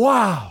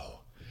 wow.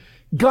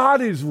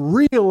 God is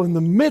real in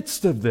the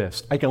midst of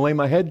this. I can lay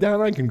my head down,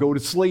 I can go to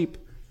sleep.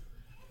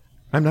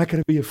 I'm not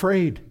going to be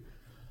afraid.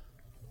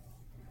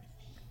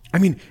 I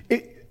mean,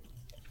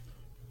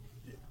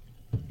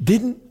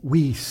 didn't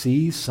we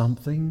see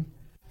something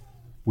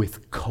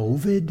with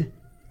COVID?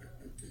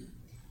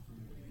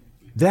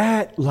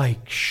 That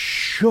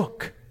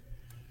shook.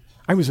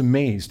 I was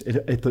amazed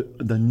at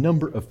the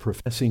number of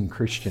professing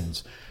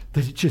Christians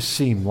that it just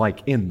seemed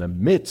like in the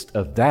midst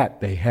of that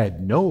they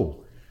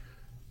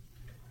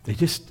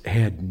just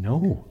had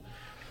no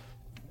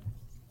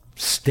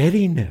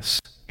steadiness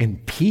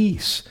and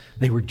peace.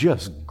 They were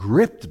just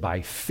gripped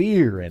by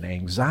fear and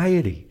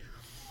anxiety.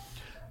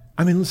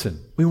 I mean,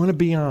 listen, we want to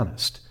be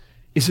honest.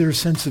 Is there a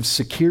sense of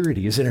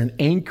security? Is it an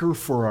anchor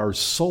for our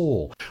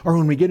soul? Or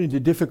when we get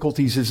into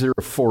difficulties, is there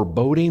a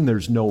foreboding?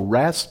 There's no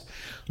rest?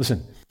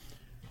 Listen,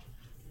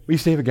 we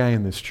used to have a guy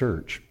in this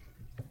church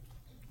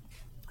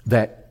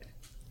that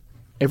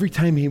every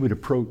time he would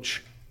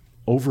approach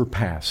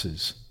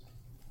overpasses,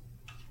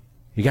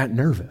 he got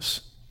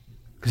nervous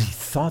because he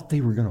thought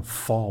they were going to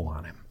fall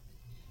on him.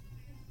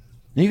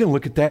 And you can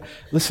look at that.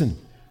 Listen,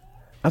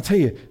 I'll tell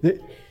you,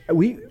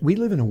 we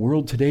live in a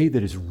world today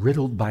that is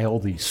riddled by all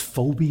these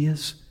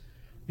phobias.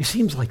 It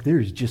seems like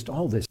there's just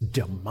all this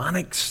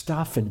demonic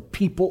stuff and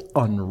people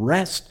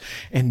unrest.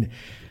 And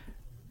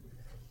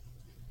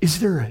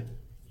is there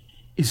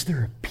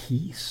a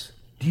peace?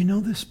 Do you know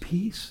this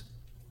peace?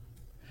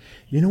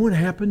 You know what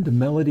happened to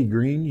Melody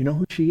Green? You know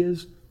who she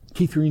is?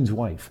 Keith Green's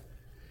wife.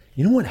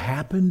 You know what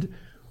happened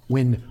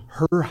when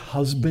her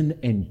husband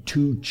and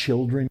 2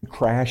 children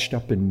crashed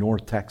up in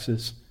North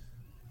Texas?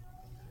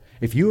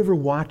 If you ever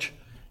watch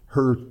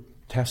her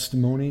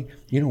testimony,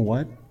 you know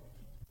what?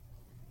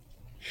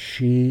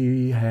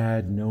 She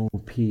had no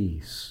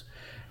peace.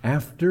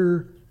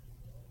 After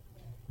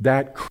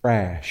that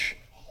crash,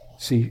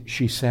 see,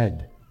 she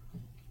said,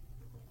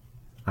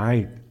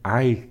 I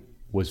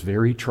was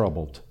very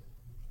troubled.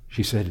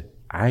 She said,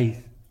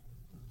 I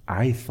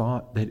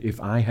thought that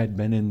if I had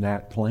been in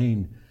that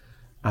plane,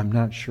 I'm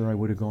not sure I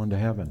would have gone to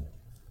heaven.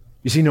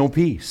 You see, no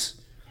peace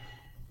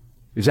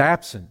is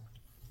absent.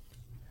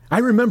 I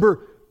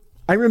remember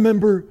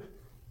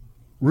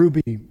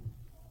Ruby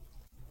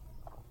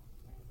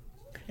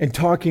and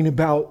talking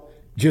about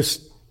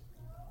just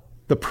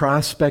the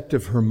prospect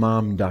of her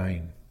mom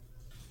dying.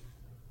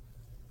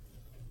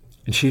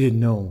 And she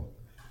didn't know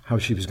how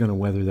she was going to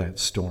weather that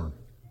storm.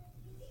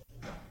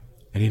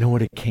 And you know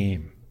what? It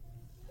came.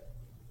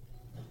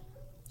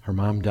 Her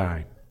mom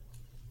died.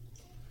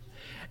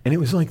 And it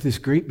was like this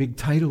great big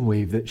tidal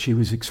wave that she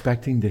was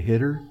expecting to hit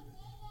her.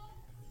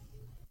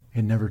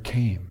 It never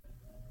came.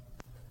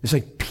 It's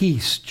like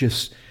peace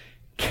just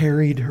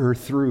carried her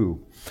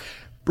through.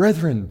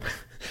 Brethren,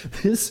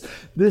 this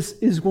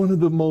is one of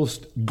the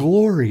most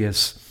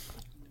glorious,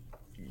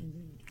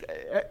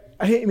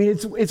 I mean,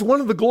 it's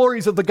one of the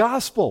glories of the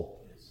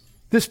gospel.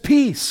 This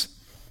peace.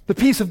 The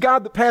peace of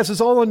God that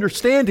passes all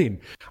understanding.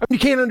 I mean, you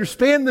can't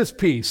understand this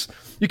peace.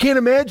 You can't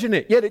imagine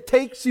it, yet it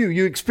takes you.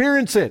 You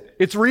experience it.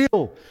 It's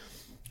real.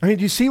 I mean,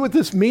 do you see what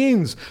this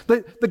means?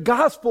 The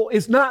gospel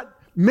is not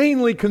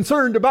mainly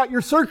concerned about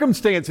your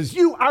circumstances.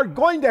 You are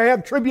going to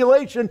have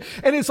tribulation,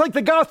 and it's like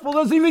the gospel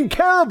doesn't even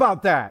care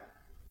about that.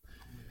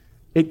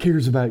 It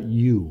cares about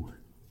you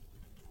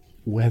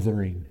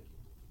weathering,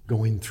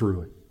 going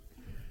through it.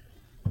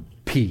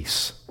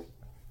 Peace.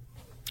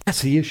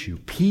 That's the issue.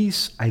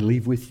 Peace I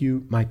leave with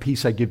you, my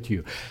peace I give to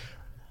you.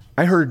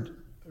 I heard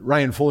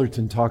Ryan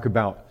Fullerton talk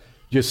about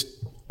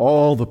just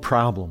all the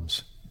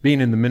problems,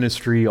 being in the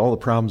ministry, all the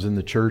problems in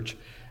the church,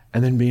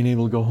 and then being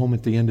able to go home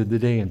at the end of the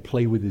day and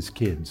play with his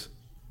kids.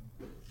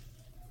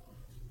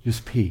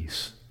 Just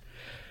peace.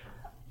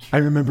 I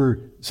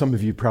remember, some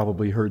of you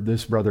probably heard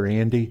this, Brother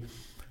Andy.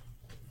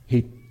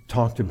 He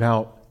talked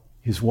about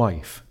his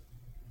wife.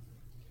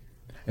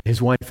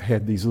 His wife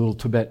had these little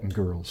Tibetan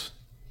girls.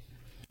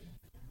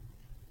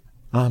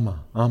 Amma.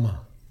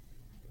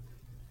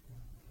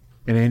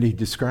 And Andy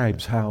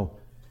describes how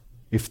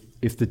if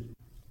the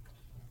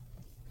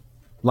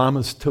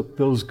lamas took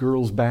those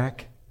girls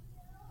back,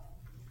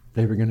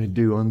 they were going to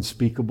do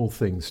unspeakable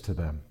things to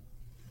them.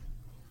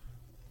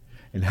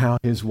 And how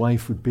his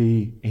wife would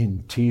be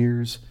in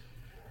tears,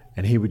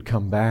 and he would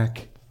come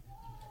back,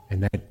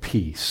 and that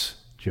peace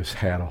just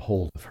had a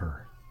hold of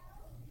her.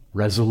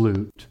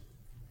 Resolute,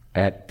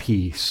 at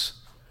peace,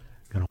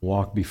 going to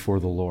walk before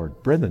the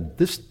Lord. Brethren,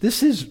 this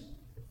is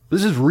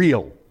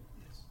real.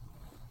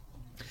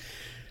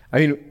 I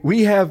mean,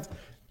 we have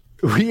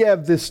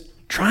this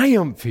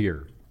triumph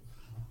here.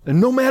 And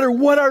no matter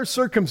what our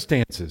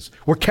circumstances,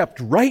 we're kept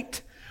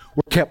right,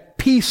 we're kept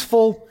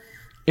peaceful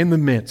in the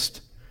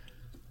midst.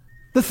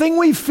 The thing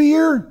we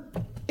fear,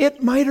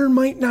 it might or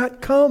might not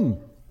come.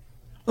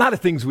 A lot of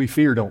things we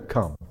fear don't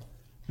come.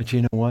 But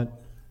you know what?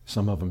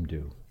 Some of them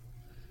do.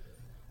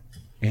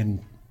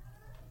 And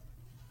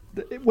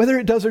whether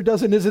it does or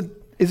doesn't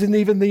isn't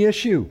even the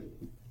issue.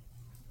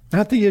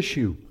 Not the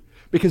issue.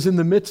 Because in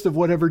the midst of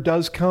whatever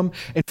does come,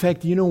 in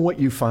fact, you know what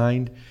you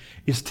find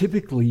is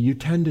typically you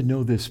tend to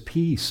know this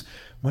peace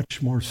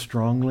much more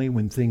strongly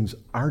when things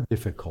are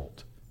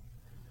difficult.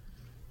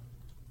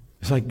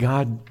 It's like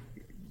God,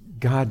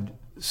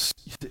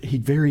 He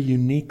very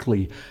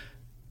uniquely,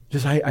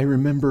 I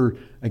remember,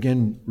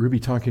 again, Ruby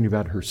talking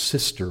about her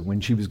sister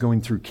when she was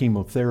going through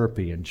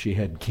chemotherapy and she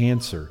had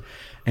cancer,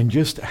 and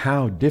just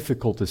how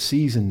difficult a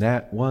season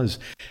that was.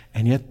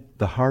 And yet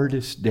the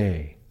hardest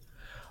day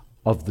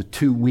of the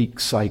 2-week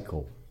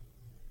cycle,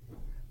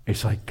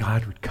 it's like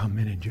God would come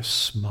in and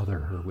just smother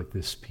her with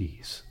this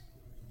peace.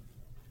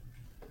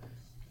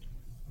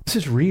 This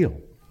is real.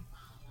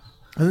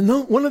 And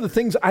one of the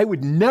things I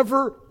would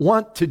never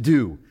want to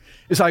do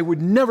is I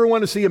would never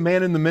want to see a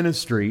man in the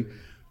ministry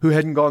who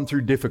hadn't gone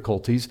through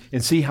difficulties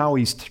and see how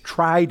he's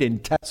tried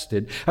and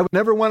tested. I would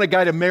never want a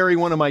guy to marry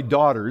one of my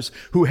daughters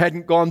who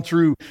hadn't gone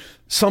through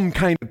some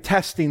kind of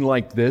testing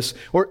like this,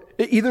 or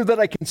either that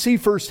I can see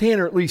firsthand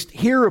or at least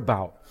hear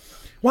about.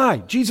 Why?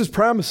 Jesus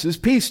promises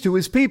peace to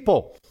his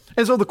people.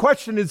 And so the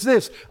question is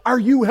this: are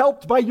you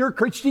helped by your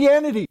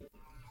Christianity?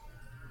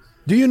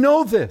 Do you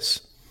know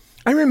this?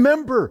 I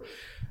remember,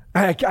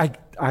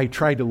 I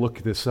tried to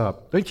look this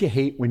up. Don't you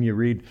hate when you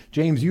read,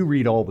 James, you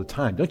read all the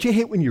time. Don't you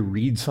hate when you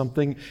read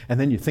something and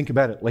then you think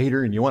about it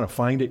later and you want to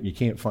find it and you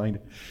can't find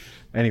it?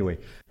 Anyway,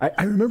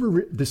 I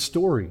remember this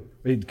story.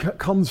 It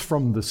comes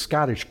from the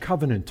Scottish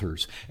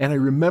Covenanters. And I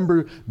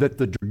remember that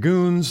the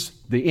Dragoons,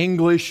 the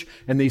English,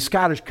 and the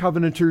Scottish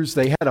Covenanters,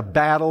 they had a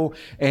battle,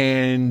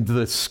 and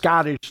the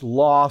Scottish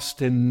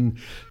lost, and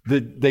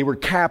they were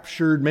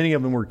captured. Many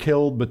of them were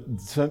killed, but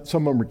some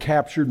of them were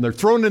captured, and they're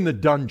thrown in the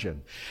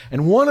dungeon.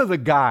 And one of the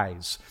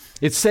guys,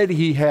 it said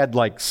he had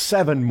like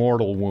 7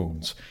 mortal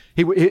wounds,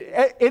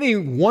 any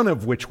one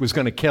of which was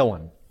going to kill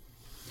him.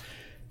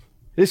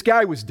 This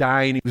guy was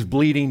dying. He was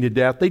bleeding to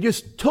death. They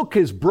just took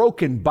his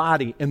broken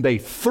body and they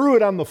threw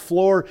it on the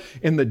floor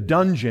in the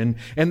dungeon,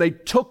 and they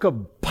took a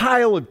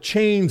pile of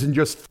chains and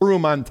just threw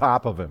them on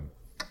top of him.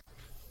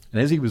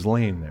 And as he was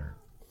laying there,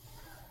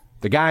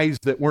 the guys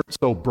that weren't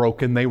so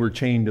broken, they were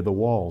chained to the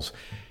walls.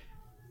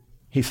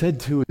 He said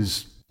to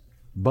his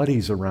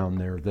buddies around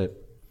there that,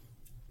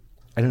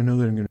 I don't know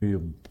that I'm going to be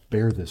able to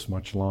bear this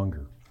much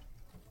longer.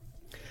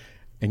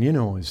 And you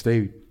know, as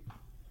they...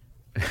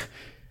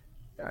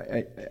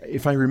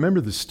 if I remember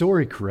the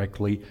story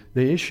correctly,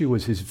 the issue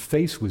was his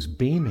face was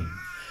beaming.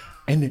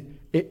 And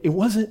it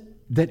wasn't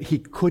that he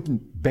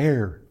couldn't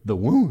bear the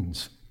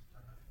wounds.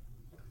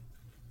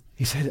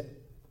 He said,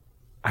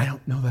 I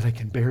don't know that I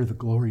can bear the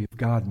glory of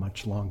God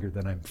much longer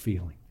than I'm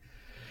feeling.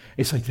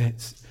 It's like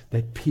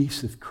that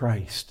peace of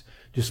Christ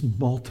just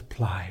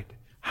multiplied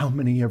how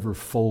many ever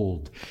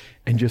fold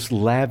and just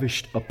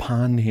lavished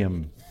upon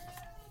him.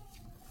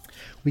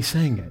 We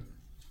sang it.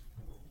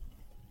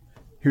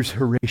 Here's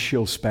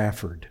Horatio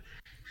Spafford.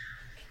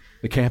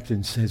 The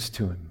captain says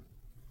to him,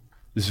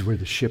 this is where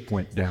the ship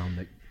went down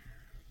that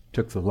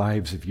took the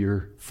lives of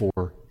your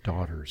 4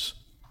 daughters.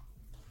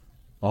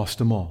 Lost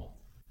them all.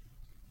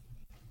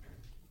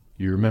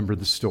 You remember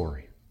the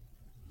story,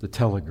 the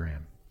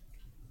telegram.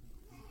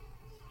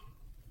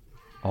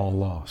 All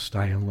lost,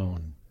 I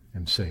alone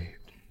am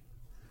saved.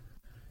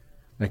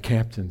 The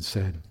captain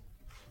said,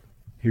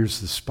 here's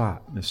the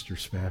spot, Mr.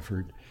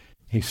 Spafford.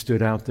 He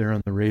stood out there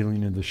on the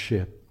railing of the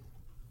ship.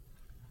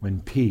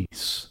 When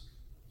peace,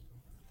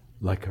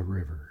 like a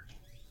river.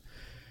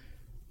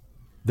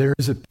 There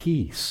is a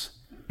peace,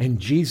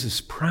 and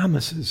Jesus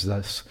promises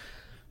us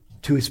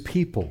to his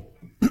people.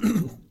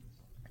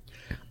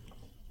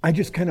 I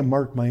just kind of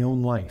marked my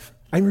own life.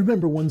 I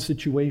remember one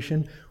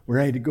situation where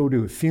I had to go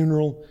to a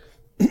funeral,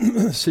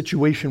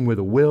 situation with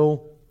a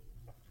will,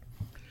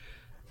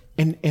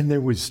 and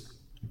there was,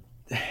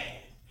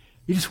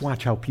 you just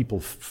watch how people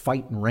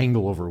fight and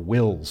wrangle over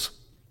wills.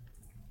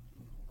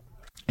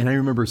 And I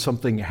remember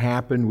something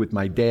happened with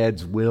my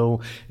dad's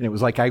will, and it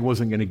was like I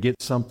wasn't going to get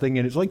something.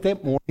 And it's like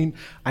that morning,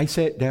 I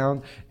sat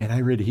down and I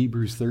read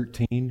Hebrews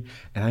 13,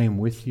 and I am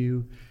with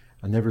you.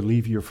 I'll never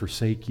leave you or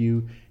forsake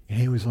you. And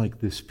it was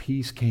like this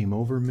peace came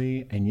over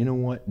me. And you know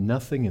what?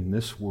 Nothing in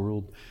this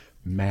world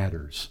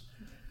matters.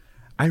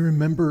 I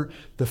remember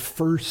the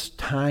first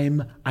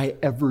time I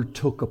ever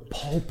took a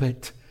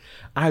pulpit.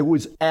 I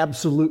was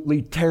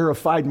absolutely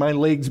terrified. My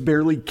legs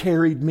barely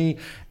carried me.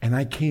 And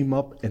I came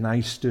up and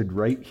I stood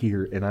right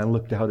here and I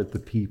looked out at the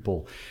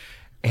people,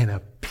 and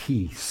a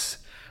peace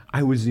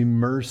I was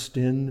immersed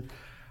in.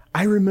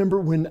 I remember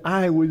when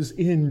I was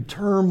in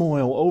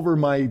turmoil over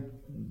my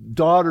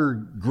daughter,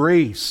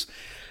 Grace,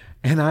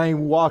 and I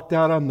walked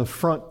out on the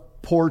front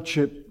porch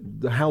at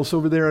the house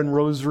over there in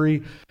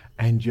Rosary,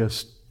 and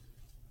just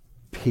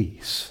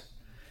peace.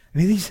 I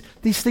mean,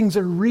 these things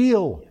are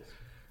real.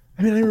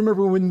 I mean, I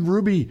remember when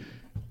Ruby,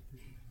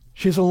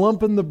 she has a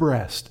lump in the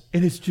breast,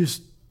 and it's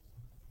just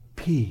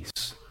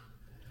peace.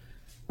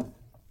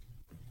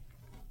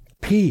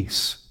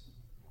 Peace.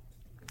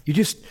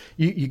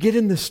 You get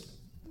in this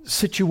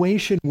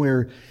situation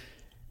where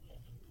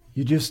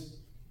you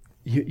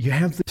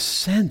have this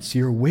sense,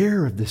 you're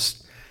aware of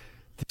this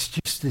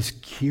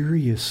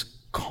curious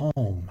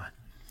calm.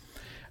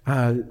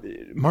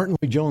 Martin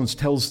Lloyd-Jones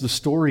tells the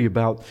story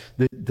about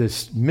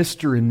this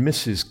Mr. and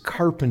Mrs.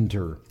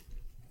 Carpenter.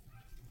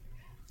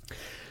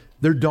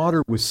 Their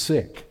daughter was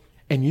sick.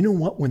 And you know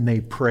what? When they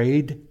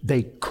prayed,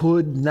 they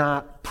could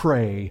not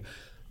pray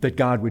that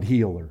God would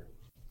heal her.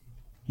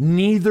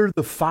 Neither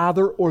the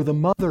father or the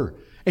mother.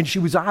 And she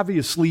was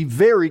obviously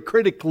very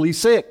critically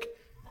sick.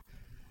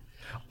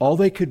 All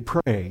they could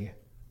pray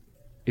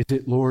is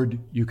that, Lord,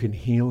 you can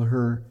heal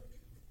her.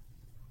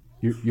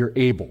 You're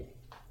able.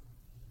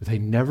 But they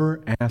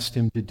never asked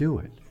him to do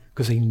it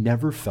because they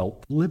never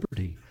felt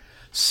liberty.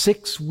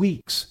 6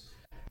 weeks,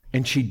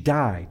 and she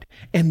died.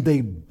 And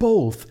they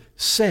both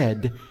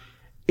said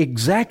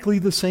exactly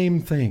the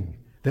same thing,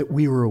 that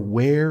we were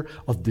aware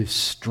of this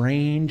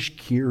strange,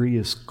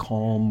 curious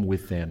calm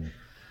within.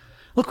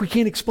 Look, we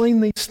can't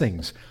explain these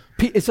things.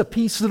 It's a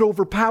peace that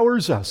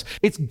overpowers us.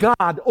 It's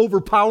God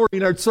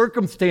overpowering our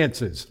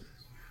circumstances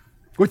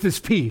with this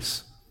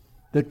peace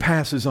that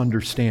passes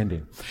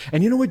understanding.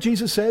 And you know what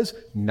Jesus says?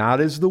 Not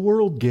as the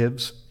world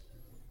gives.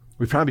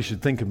 We probably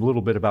should think a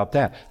little bit about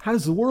that. How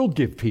does the world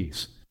give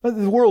peace? Well,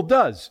 the world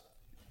does.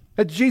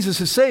 As Jesus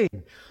is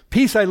saying,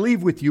 peace I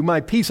leave with you, my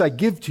peace I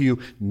give to you.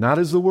 Not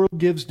as the world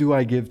gives do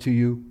I give to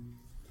you.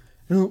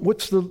 And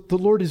what's the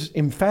Lord is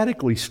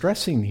emphatically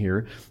stressing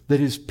here, that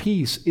his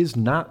peace is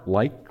not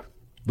like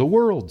the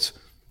world's.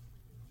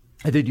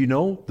 And did you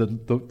know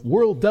the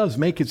world does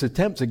make its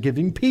attempts at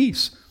giving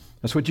peace?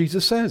 That's what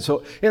Jesus says.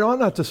 So it ought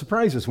not to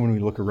surprise us when we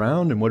look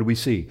around, and what do we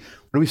see?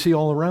 What do we see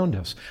all around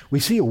us?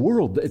 We see a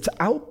world that's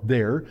out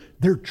there.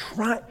 They're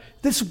trying.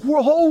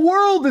 Whole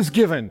world is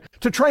given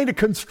to trying to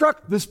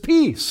construct this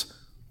peace.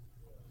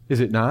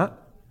 Is it not?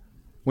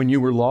 When you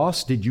were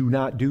lost, did you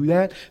not do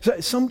that?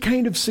 Some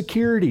kind of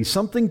security,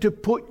 something to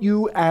put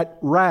you at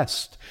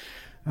rest.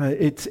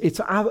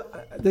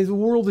 The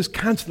world is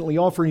constantly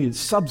offering its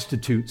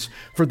substitutes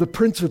for the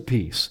Prince of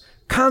Peace,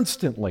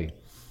 constantly.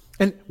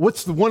 And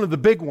what's one of the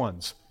big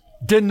ones?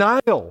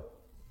 Denial.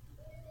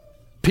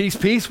 Peace,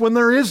 peace, when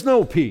there is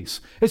no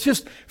peace. It's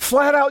just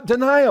flat out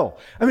denial.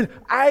 I mean,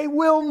 I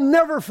will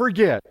never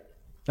forget.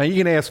 Now, you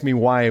can ask me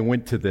why I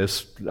went to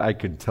this. I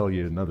could tell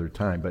you another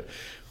time. But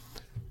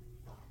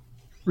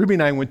Ruby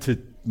and I went to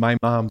my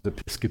mom's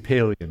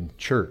Episcopalian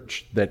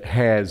church that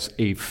has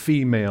a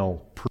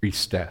female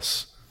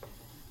priestess.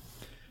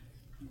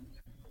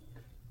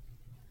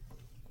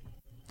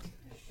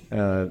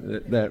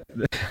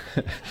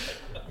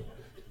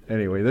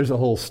 Anyway, there's a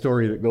whole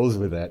story that goes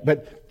with that.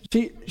 But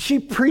she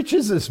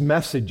preaches this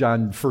message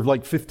for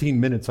like 15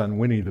 minutes on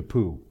Winnie the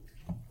Pooh.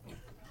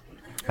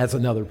 That's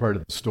another part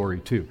of the story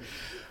too.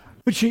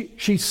 But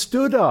she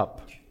stood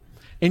up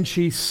and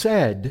she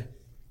said,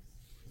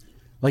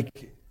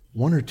 like,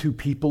 1 or 2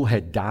 people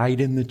had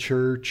died in the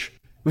church.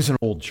 It was an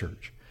old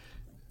church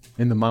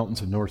in the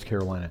mountains of North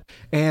Carolina.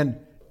 And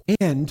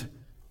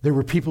there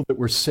were people that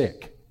were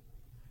sick.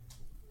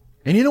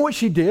 And you know what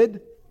she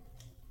did?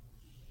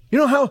 You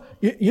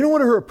know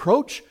what her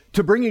approach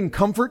to bringing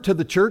comfort to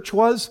the church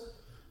was?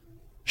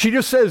 She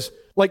just says,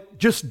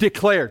 just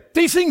declare,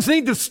 these things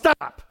need to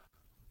stop.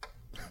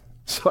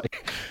 It's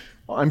like,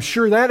 I'm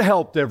sure that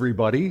helped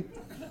everybody.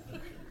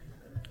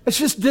 It's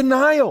just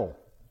denial.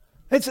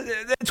 We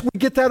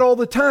get that all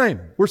the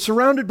time. We're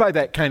surrounded by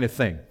that kind of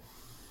thing.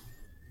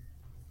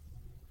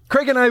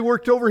 Craig and I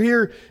worked over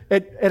here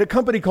at a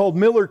company called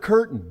Miller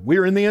Curtain. We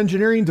were in the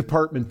engineering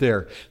department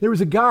there. There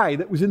was a guy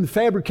that was in the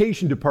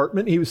fabrication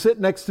department. He was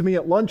sitting next to me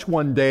at lunch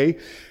one day.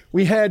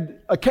 We had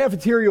a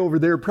cafeteria over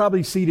there,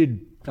 probably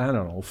seated,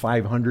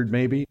 500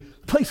 maybe.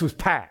 The place was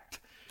packed.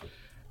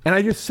 And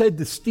I just said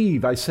to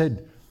Steve, I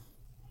said,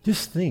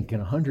 just think, in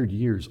 100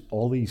 years,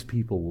 all these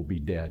people will be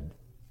dead.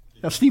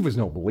 Now, Steve was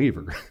no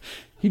believer.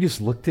 He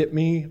just looked at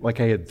me like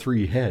I had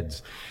 3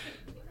 heads.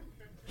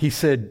 He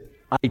said,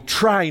 I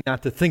try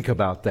not to think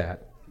about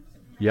that.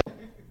 Yep.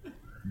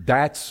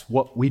 That's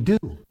what we do.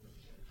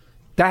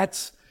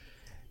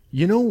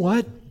 You know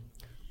what?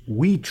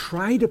 We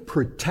try to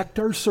protect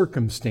our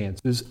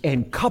circumstances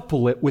and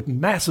couple it with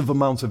massive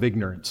amounts of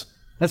ignorance.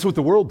 That's what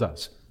the world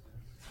does.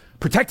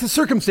 Protect the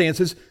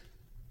circumstances.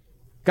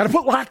 Got to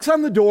put locks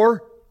on the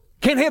door.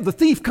 Can't have the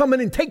thief come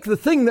in and take the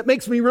thing that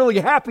makes me really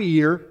happy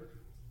here.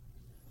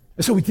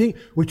 And so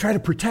we try to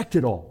protect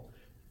it all.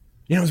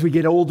 As we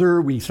get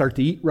older, we start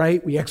to eat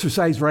right, we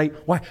exercise right.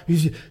 Why?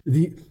 Because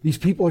these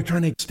people are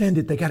trying to extend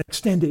it. They got to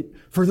extend it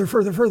further,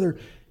 further, further.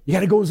 You got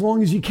to go as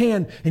long as you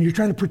can, and you're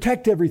trying to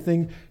protect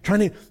everything,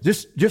 trying to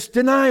just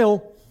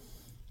denial.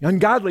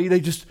 Ungodly, they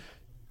just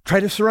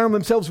try to surround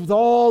themselves with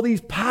all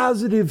these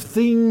positive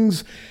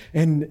things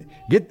and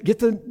get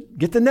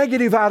the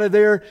negative out of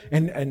there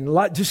and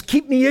just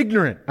keep me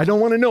ignorant. I don't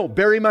want to know.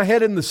 Bury my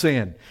head in the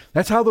sand.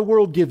 That's how the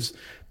world gives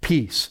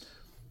peace.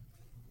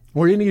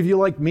 Or any of you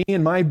like me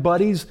and my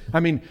buddies?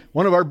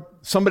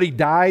 Somebody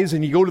dies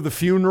and you go to the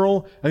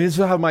funeral. This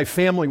is how my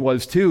family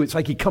was too. It's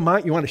like you come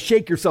out, you want to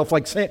shake yourself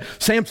like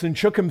Samson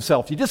shook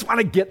himself. You just want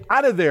to get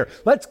out of there.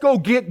 Let's go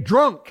get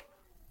drunk.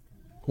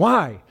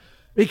 Why?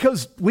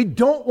 Because we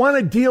don't want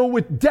to deal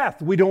with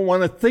death. We don't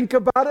want to think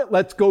about it.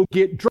 Let's go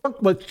get drunk.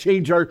 Let's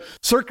change our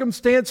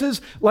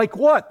circumstances. Like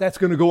what? That's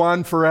going to go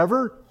on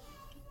forever?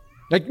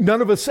 Like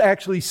none of us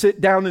actually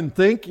sit down and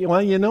think,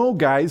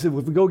 guys, if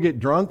we go get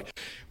drunk,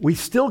 we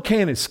still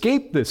can't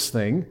escape this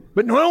thing.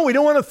 But no, we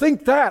don't want to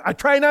think that. I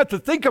try not to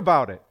think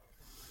about it.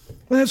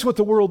 Well, that's what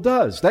the world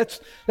does.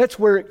 That's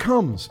where it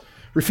comes.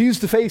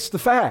 Refuse to face the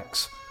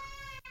facts.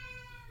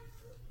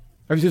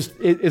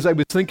 As I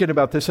was thinking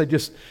about this, I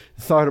just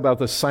thought about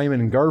the Simon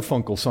and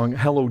Garfunkel song,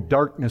 Hello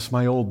Darkness,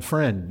 My Old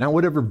Friend. Now,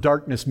 whatever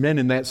darkness meant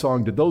in that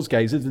song to those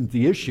guys isn't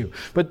the issue.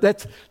 But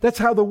that's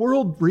how the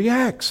world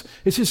reacts.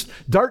 It's just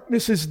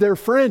darkness is their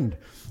friend.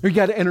 You've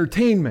got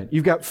entertainment,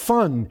 you've got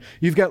fun,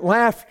 you've got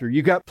laughter,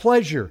 you've got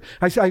pleasure.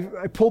 I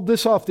pulled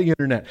this off the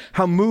internet,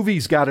 how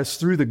movies got us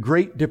through the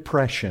Great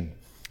Depression.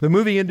 The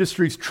movie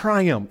industry's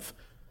triumph.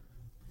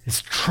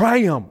 Its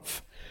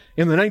triumph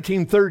in the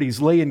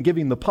 1930s lay in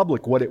giving the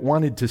public what it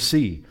wanted to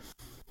see.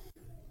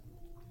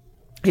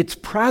 Its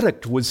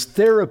product was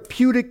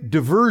therapeutic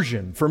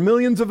diversion for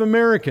millions of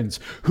Americans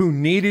who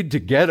needed to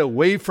get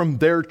away from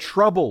their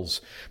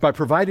troubles. By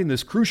providing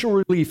this crucial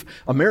relief,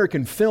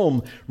 American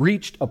film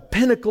reached a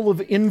pinnacle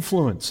of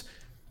influence.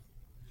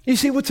 You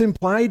see what's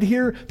implied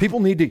here?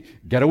 People need to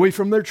get away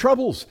from their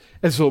troubles.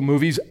 And so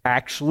movies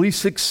actually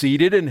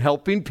succeeded in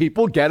helping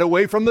people get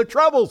away from their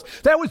troubles.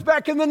 That was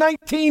back in the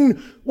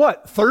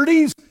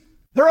 30s?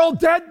 They're all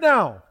dead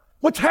now.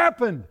 What's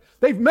happened?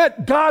 They've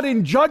met God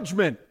in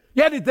judgment.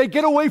 Yeah, did they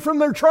get away from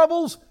their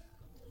troubles?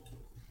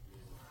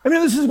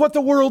 This is what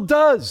the world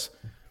does.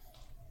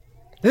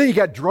 And then you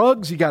got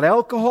drugs, you got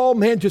alcohol,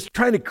 man just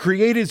trying to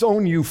create his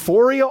own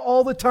euphoria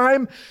all the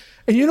time.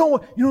 And you know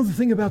what? The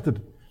thing about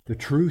the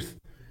truth,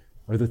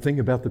 or the thing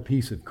about the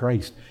peace of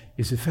Christ,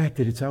 is the fact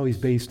that it's always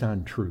based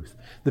on truth.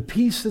 The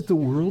peace that the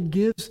world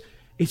gives,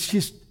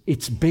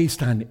 it's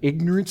based on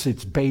ignorance.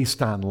 It's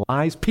based on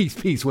lies.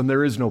 Peace, when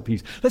there is no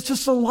peace. That's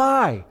just a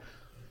lie.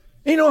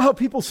 You know how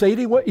people say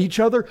to each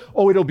other,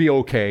 oh, it'll be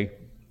okay.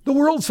 The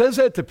world says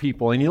that to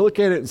people, and you look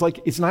at it, it's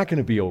like, it's not going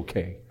to be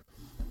okay.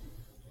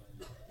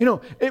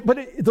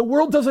 The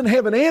world doesn't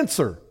have an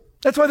answer.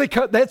 That's why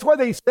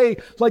they say,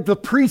 like the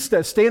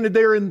priestess standing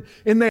there in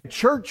that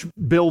church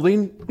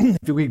building,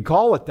 if we could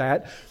call it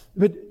that,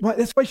 but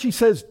that's why she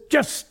says,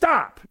 just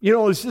stop.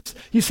 It's just,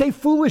 you say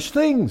foolish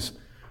things.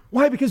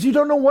 Why? Because you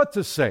don't know what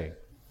to say.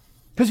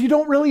 Because you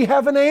don't really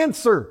have an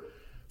answer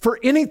for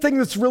anything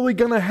that's really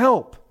going to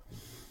help.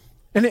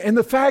 And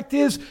the fact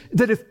is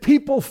that if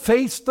people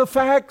face the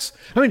facts,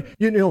 we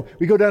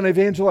go down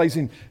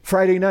evangelizing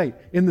Friday night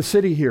in the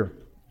city here.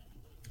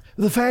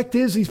 The fact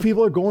is these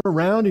people are going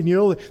around and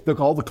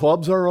all the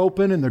clubs are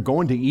open and they're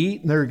going to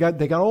eat and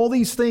they got all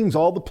these things,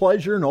 all the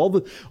pleasure and all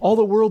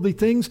the worldly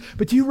things.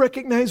 But do you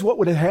recognize what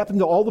would have happened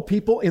to all the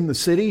people in the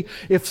city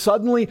if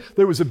suddenly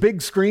there was a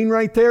big screen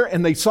right there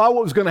and they saw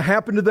what was going to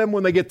happen to them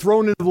when they get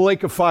thrown into the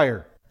lake of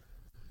fire?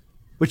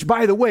 Which,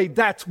 by the way,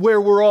 that's where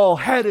we're all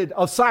headed,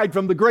 aside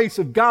from the grace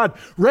of God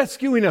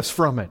rescuing us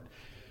from it.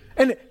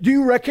 And do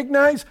you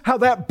recognize how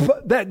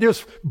that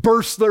just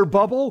bursts their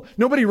bubble?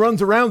 Nobody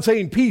runs around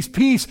saying, peace,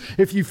 peace.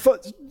 If you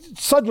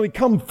suddenly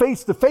come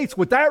face to face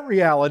with that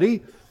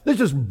reality, they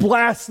just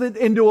blast it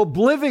into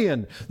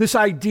oblivion, this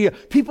idea.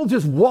 People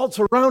just waltz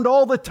around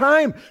all the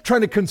time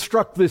trying to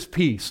construct this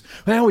peace.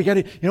 Well, we got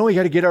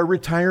to get our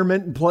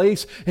retirement in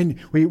place, and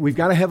we've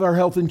got to have our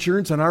health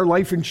insurance and our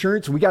life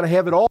insurance. We got to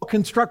have it all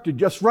constructed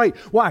just right.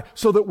 Why?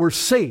 So that we're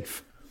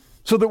safe.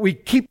 So that we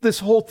keep this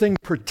whole thing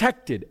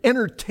protected.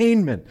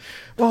 Entertainment.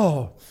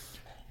 Oh,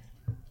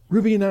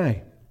 Ruby and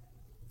I,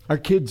 our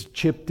kids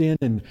chipped in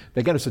and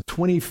they got us a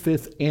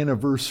 25th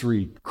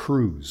anniversary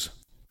cruise.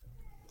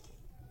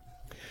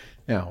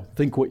 Now,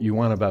 think what you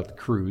want about the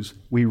cruise.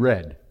 We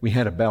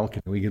had a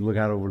balcony. We could look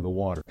out over the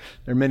water.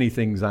 There are many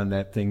things on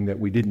that thing that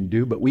we didn't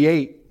do, but we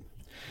ate.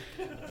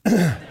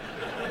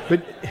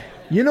 But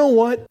you know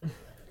what?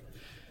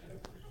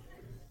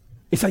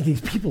 It's like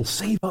these people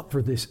save up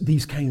for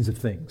these kinds of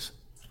things.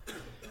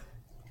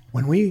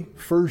 When we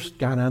first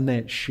got on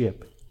that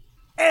ship,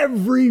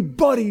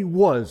 everybody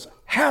was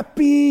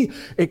happy,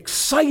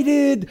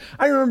 excited.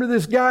 I remember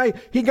this guy,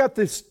 he got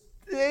this,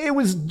 it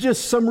was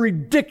just some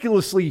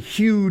ridiculously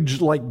huge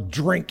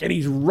drink, and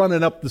he's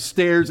running up the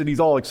stairs and he's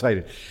all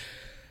excited.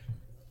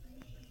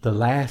 The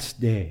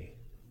last day,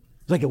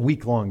 it's like a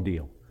week-long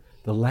deal.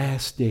 The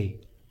last day,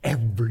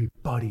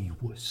 everybody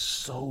was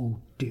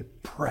so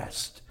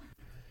depressed.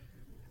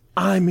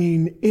 I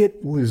mean,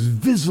 it was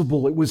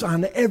visible. It was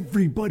on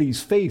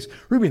everybody's face.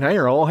 Ruby and I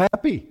are all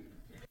happy.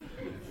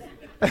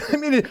 I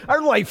mean,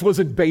 our life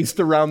wasn't based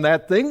around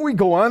that thing. We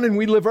go on and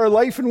we live our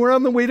life and we're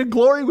on the way to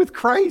glory with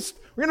Christ.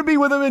 We're going to be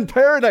with him in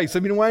paradise. I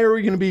mean, why are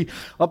we going to be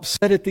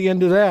upset at the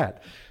end of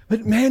that?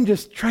 But man,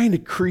 just trying to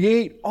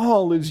create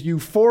all his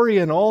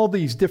euphoria and all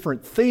these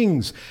different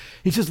things.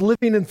 He's just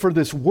living in for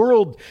this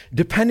world,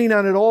 depending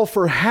on it all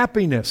for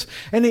happiness.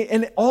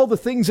 And all the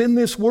things in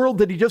this world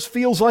that he just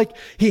feels like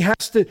he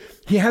has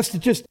to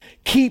just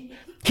keep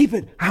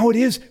it how it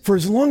is for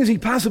as long as he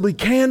possibly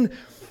can.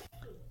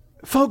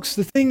 Folks,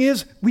 the thing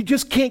is, we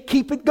just can't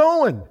keep it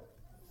going.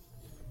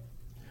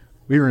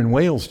 We were in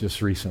Wales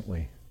just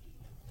recently.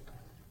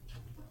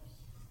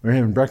 We were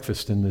having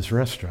breakfast in this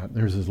restaurant.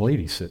 There's this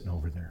lady sitting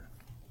over there.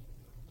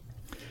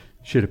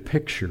 She had a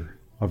picture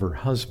of her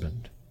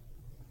husband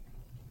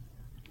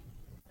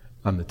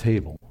on the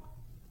table.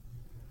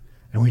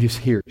 And we just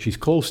hear, she's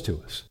close to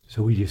us,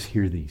 so we just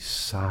hear these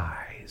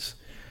sighs.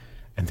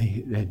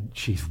 And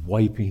she's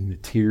wiping the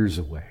tears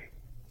away.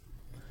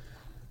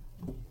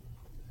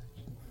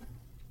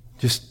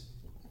 Just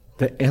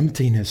the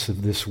emptiness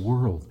of this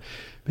world.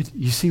 But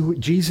you see, what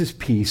Jesus'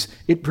 peace,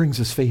 it brings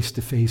us face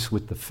to face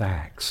with the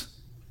facts.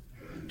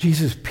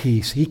 Jesus'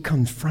 peace, he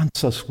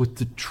confronts us with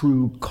the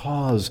true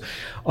cause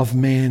of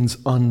man's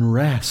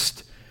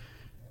unrest.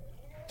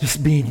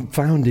 Just being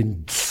found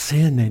in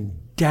sin and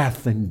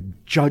death and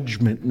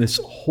judgment and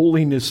this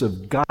holiness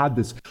of God,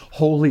 this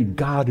holy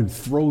God who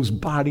throws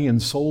body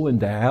and soul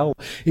into hell.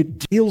 It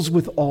deals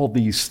with all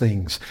these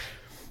things.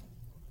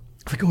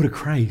 If we go to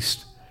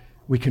Christ,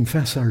 we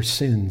confess our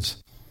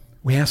sins.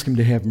 We ask him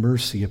to have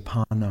mercy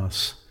upon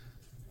us,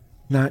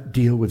 not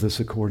deal with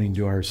us according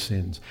to our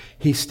sins.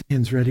 He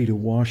stands ready to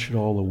wash it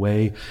all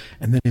away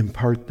and then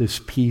impart this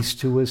peace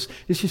to us.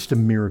 It's just a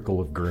miracle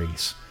of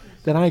grace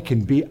that I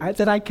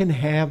can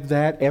have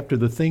that after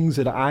the things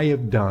that I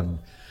have done,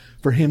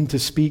 for him to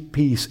speak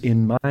peace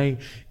in my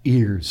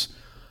ears.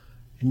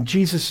 And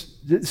Jesus,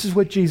 this is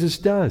what Jesus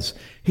does.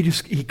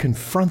 He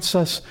confronts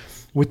us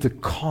with the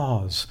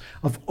cause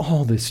of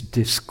all this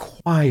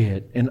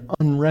disquiet and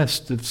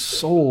unrest of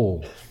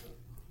soul.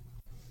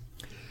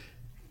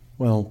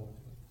 Well,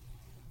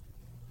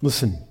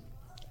 listen,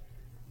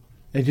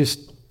 I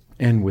just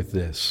end with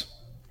this.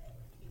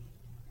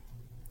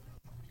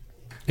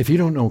 If you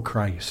don't know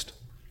Christ,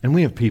 and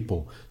we have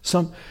people,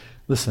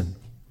 listen,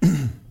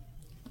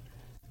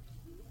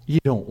 you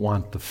don't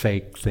want the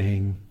fake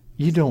thing.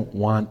 You don't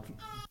want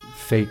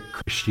fake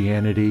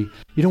Christianity.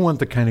 You don't want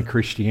the kind of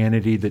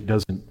Christianity that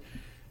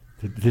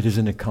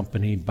isn't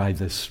accompanied by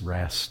this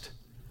rest,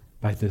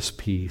 by this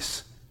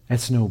peace.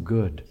 That's no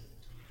good.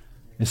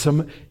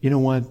 And you know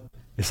what?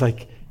 It's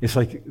like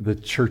the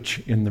church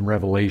in the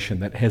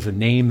Revelation that has a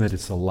name that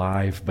it's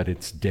alive, but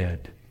it's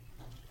dead.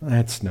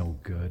 That's no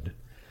good.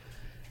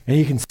 And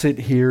you can sit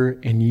here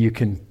and you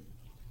can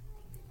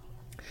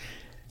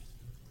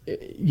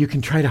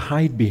try to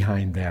hide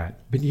behind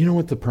that. But you know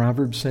what the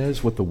proverb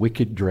says? What the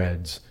wicked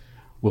dreads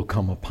will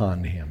come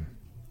upon him.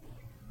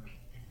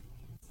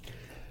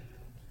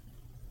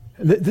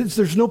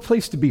 There's no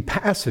place to be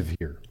passive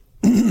here.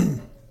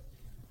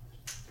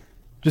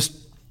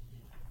 Just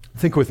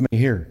think with me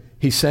here.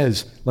 He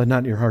says, let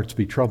not your hearts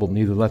be troubled,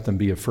 neither let them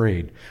be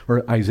afraid.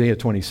 Or Isaiah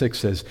 26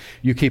 says,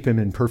 you keep him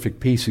in perfect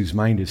peace whose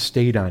mind is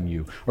stayed on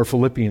you. Or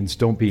Philippians,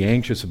 don't be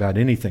anxious about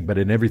anything, but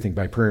in everything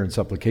by prayer and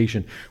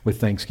supplication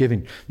with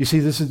thanksgiving. You see,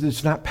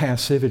 it's not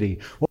passivity.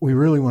 What we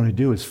really want to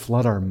do is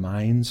flood our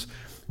minds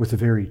with the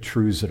very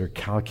truths that are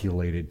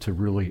calculated to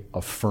really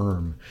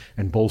affirm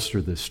and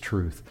bolster this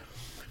truth.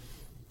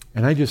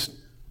 And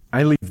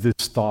I leave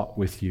this thought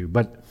with you,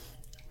 but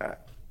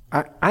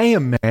I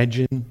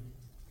imagine,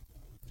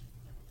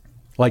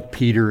 like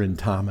Peter and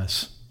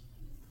Thomas,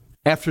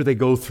 after they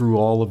go through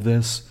all of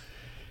this,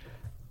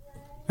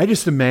 I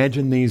just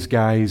imagine these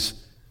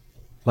guys,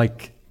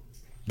 like,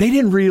 they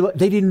didn't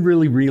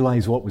really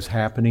realize what was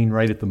happening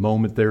right at the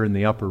moment there in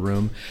the upper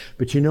room.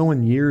 But you know,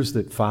 in years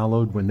that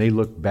followed, when they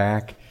looked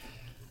back,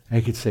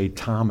 I could say,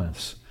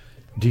 Thomas,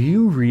 do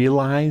you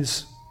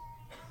realize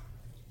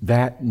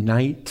that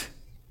night,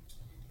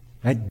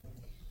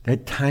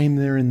 that time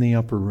there in the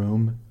upper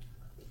room,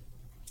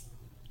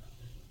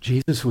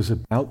 Jesus was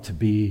about to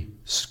be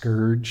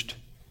scourged,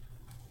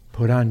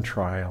 put on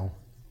trial.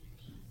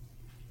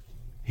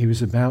 He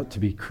was about to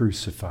be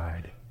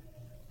crucified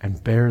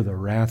and bear the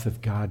wrath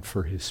of God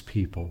for his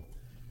people.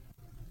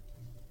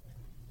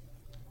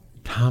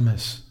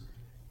 Thomas,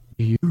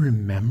 do you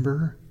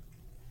remember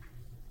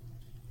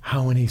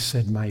how when he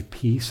said, my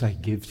peace I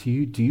give to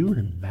you, do you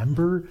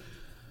remember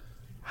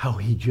how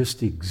he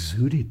just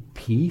exuded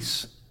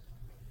peace?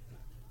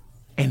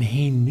 And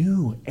he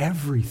knew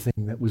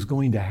everything that was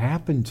going to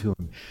happen to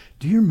him.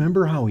 Do you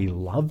remember how he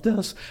loved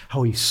us?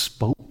 How he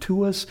spoke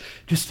to us?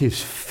 Just his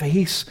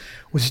face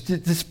was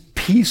this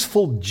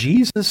peaceful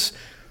Jesus.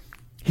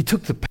 He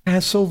took the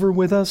Passover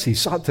with us. He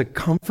sought to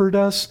comfort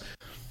us.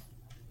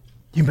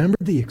 You remember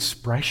the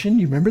expression?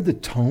 You remember the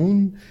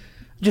tone?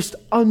 Just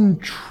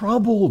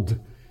untroubled,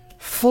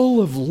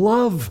 full of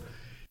love.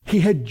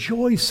 He had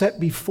joy set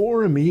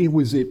before him. He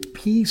was at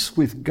peace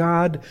with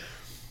God.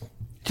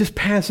 Just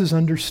passes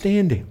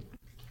understanding.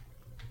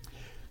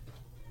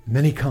 And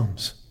then he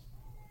comes.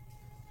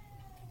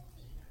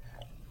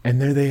 And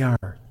there they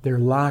are. They're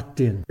locked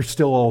in. They're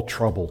still all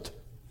troubled,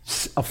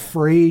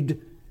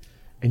 afraid.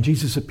 And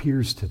Jesus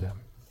appears to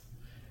them.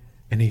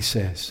 And he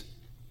says,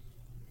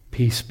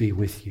 peace be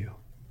with you.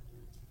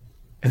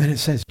 And then it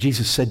says,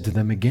 Jesus said to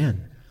them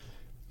again,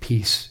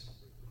 peace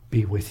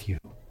be with you.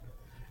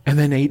 And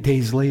then 8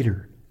 days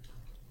later,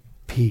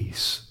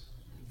 peace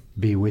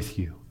be with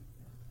you.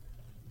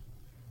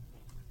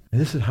 And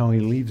this is how he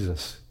leaves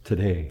us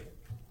today.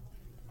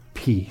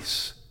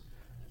 Peace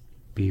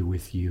be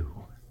with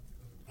you.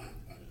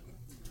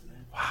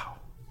 Wow.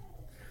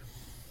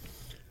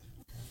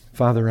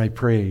 Father, I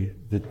pray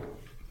that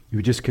you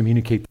would just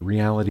communicate the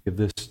reality of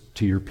this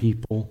to your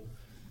people.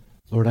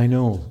 Lord, I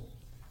know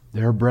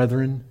there are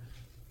brethren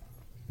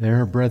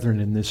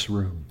in this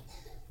room.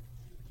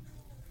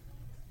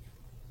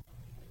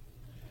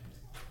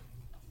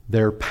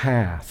 Their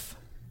path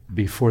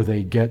before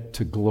they get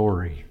to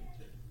glory,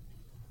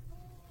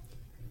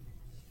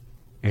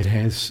 it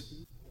has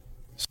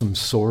some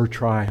sore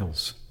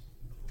trials,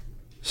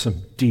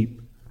 some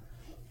deep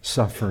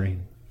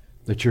suffering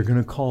that you're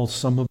going to call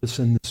some of us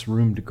in this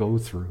room to go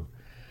through.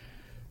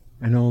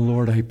 And oh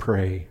Lord, I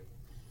pray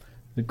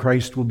that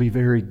Christ will be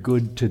very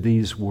good to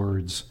these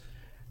words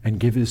and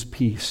give his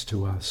peace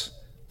to us.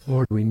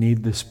 Lord, we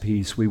need this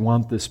peace. We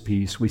want this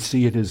peace. We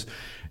see it as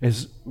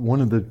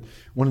one of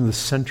the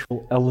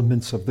central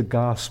elements of the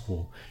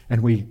gospel.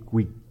 And we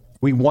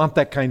want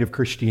that kind of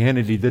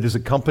Christianity that is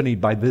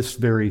accompanied by this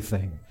very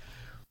thing.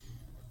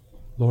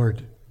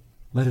 Lord,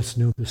 let us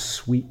know the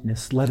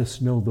sweetness. Let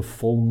us know the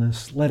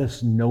fullness. Let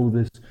us know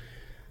this.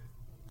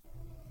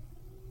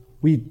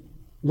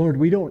 Lord,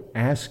 we don't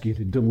ask you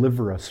to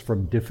deliver us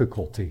from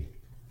difficulty.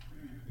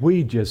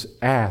 We just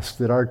ask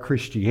that our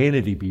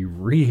Christianity be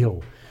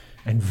real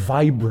and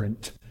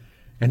vibrant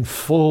and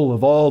full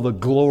of all the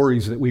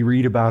glories that we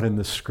read about in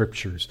the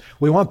Scriptures.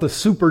 We want the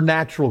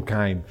supernatural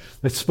kind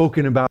that's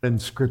spoken about in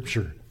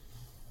Scripture,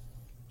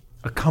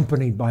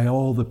 accompanied by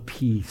all the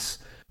peace,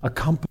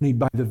 accompanied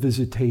by the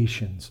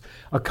visitations,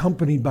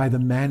 accompanied by the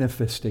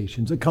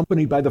manifestations,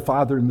 accompanied by the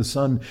Father and the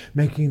Son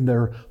making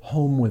their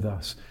home with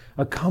us,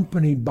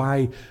 accompanied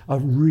by a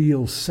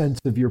real sense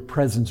of your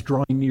presence,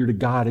 drawing near to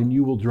God, and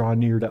you will draw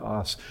near to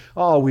us.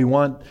 Oh, we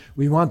want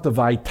the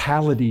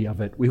vitality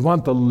of it. We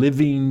want the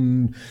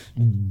living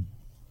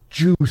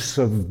juice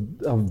of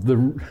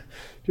the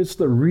just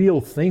the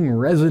real thing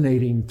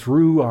resonating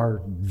through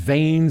our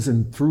veins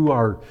and through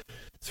our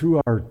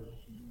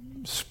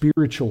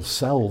spiritual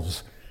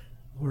selves.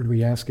 Lord,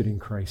 we ask it in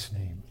Christ's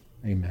name.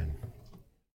 Amen.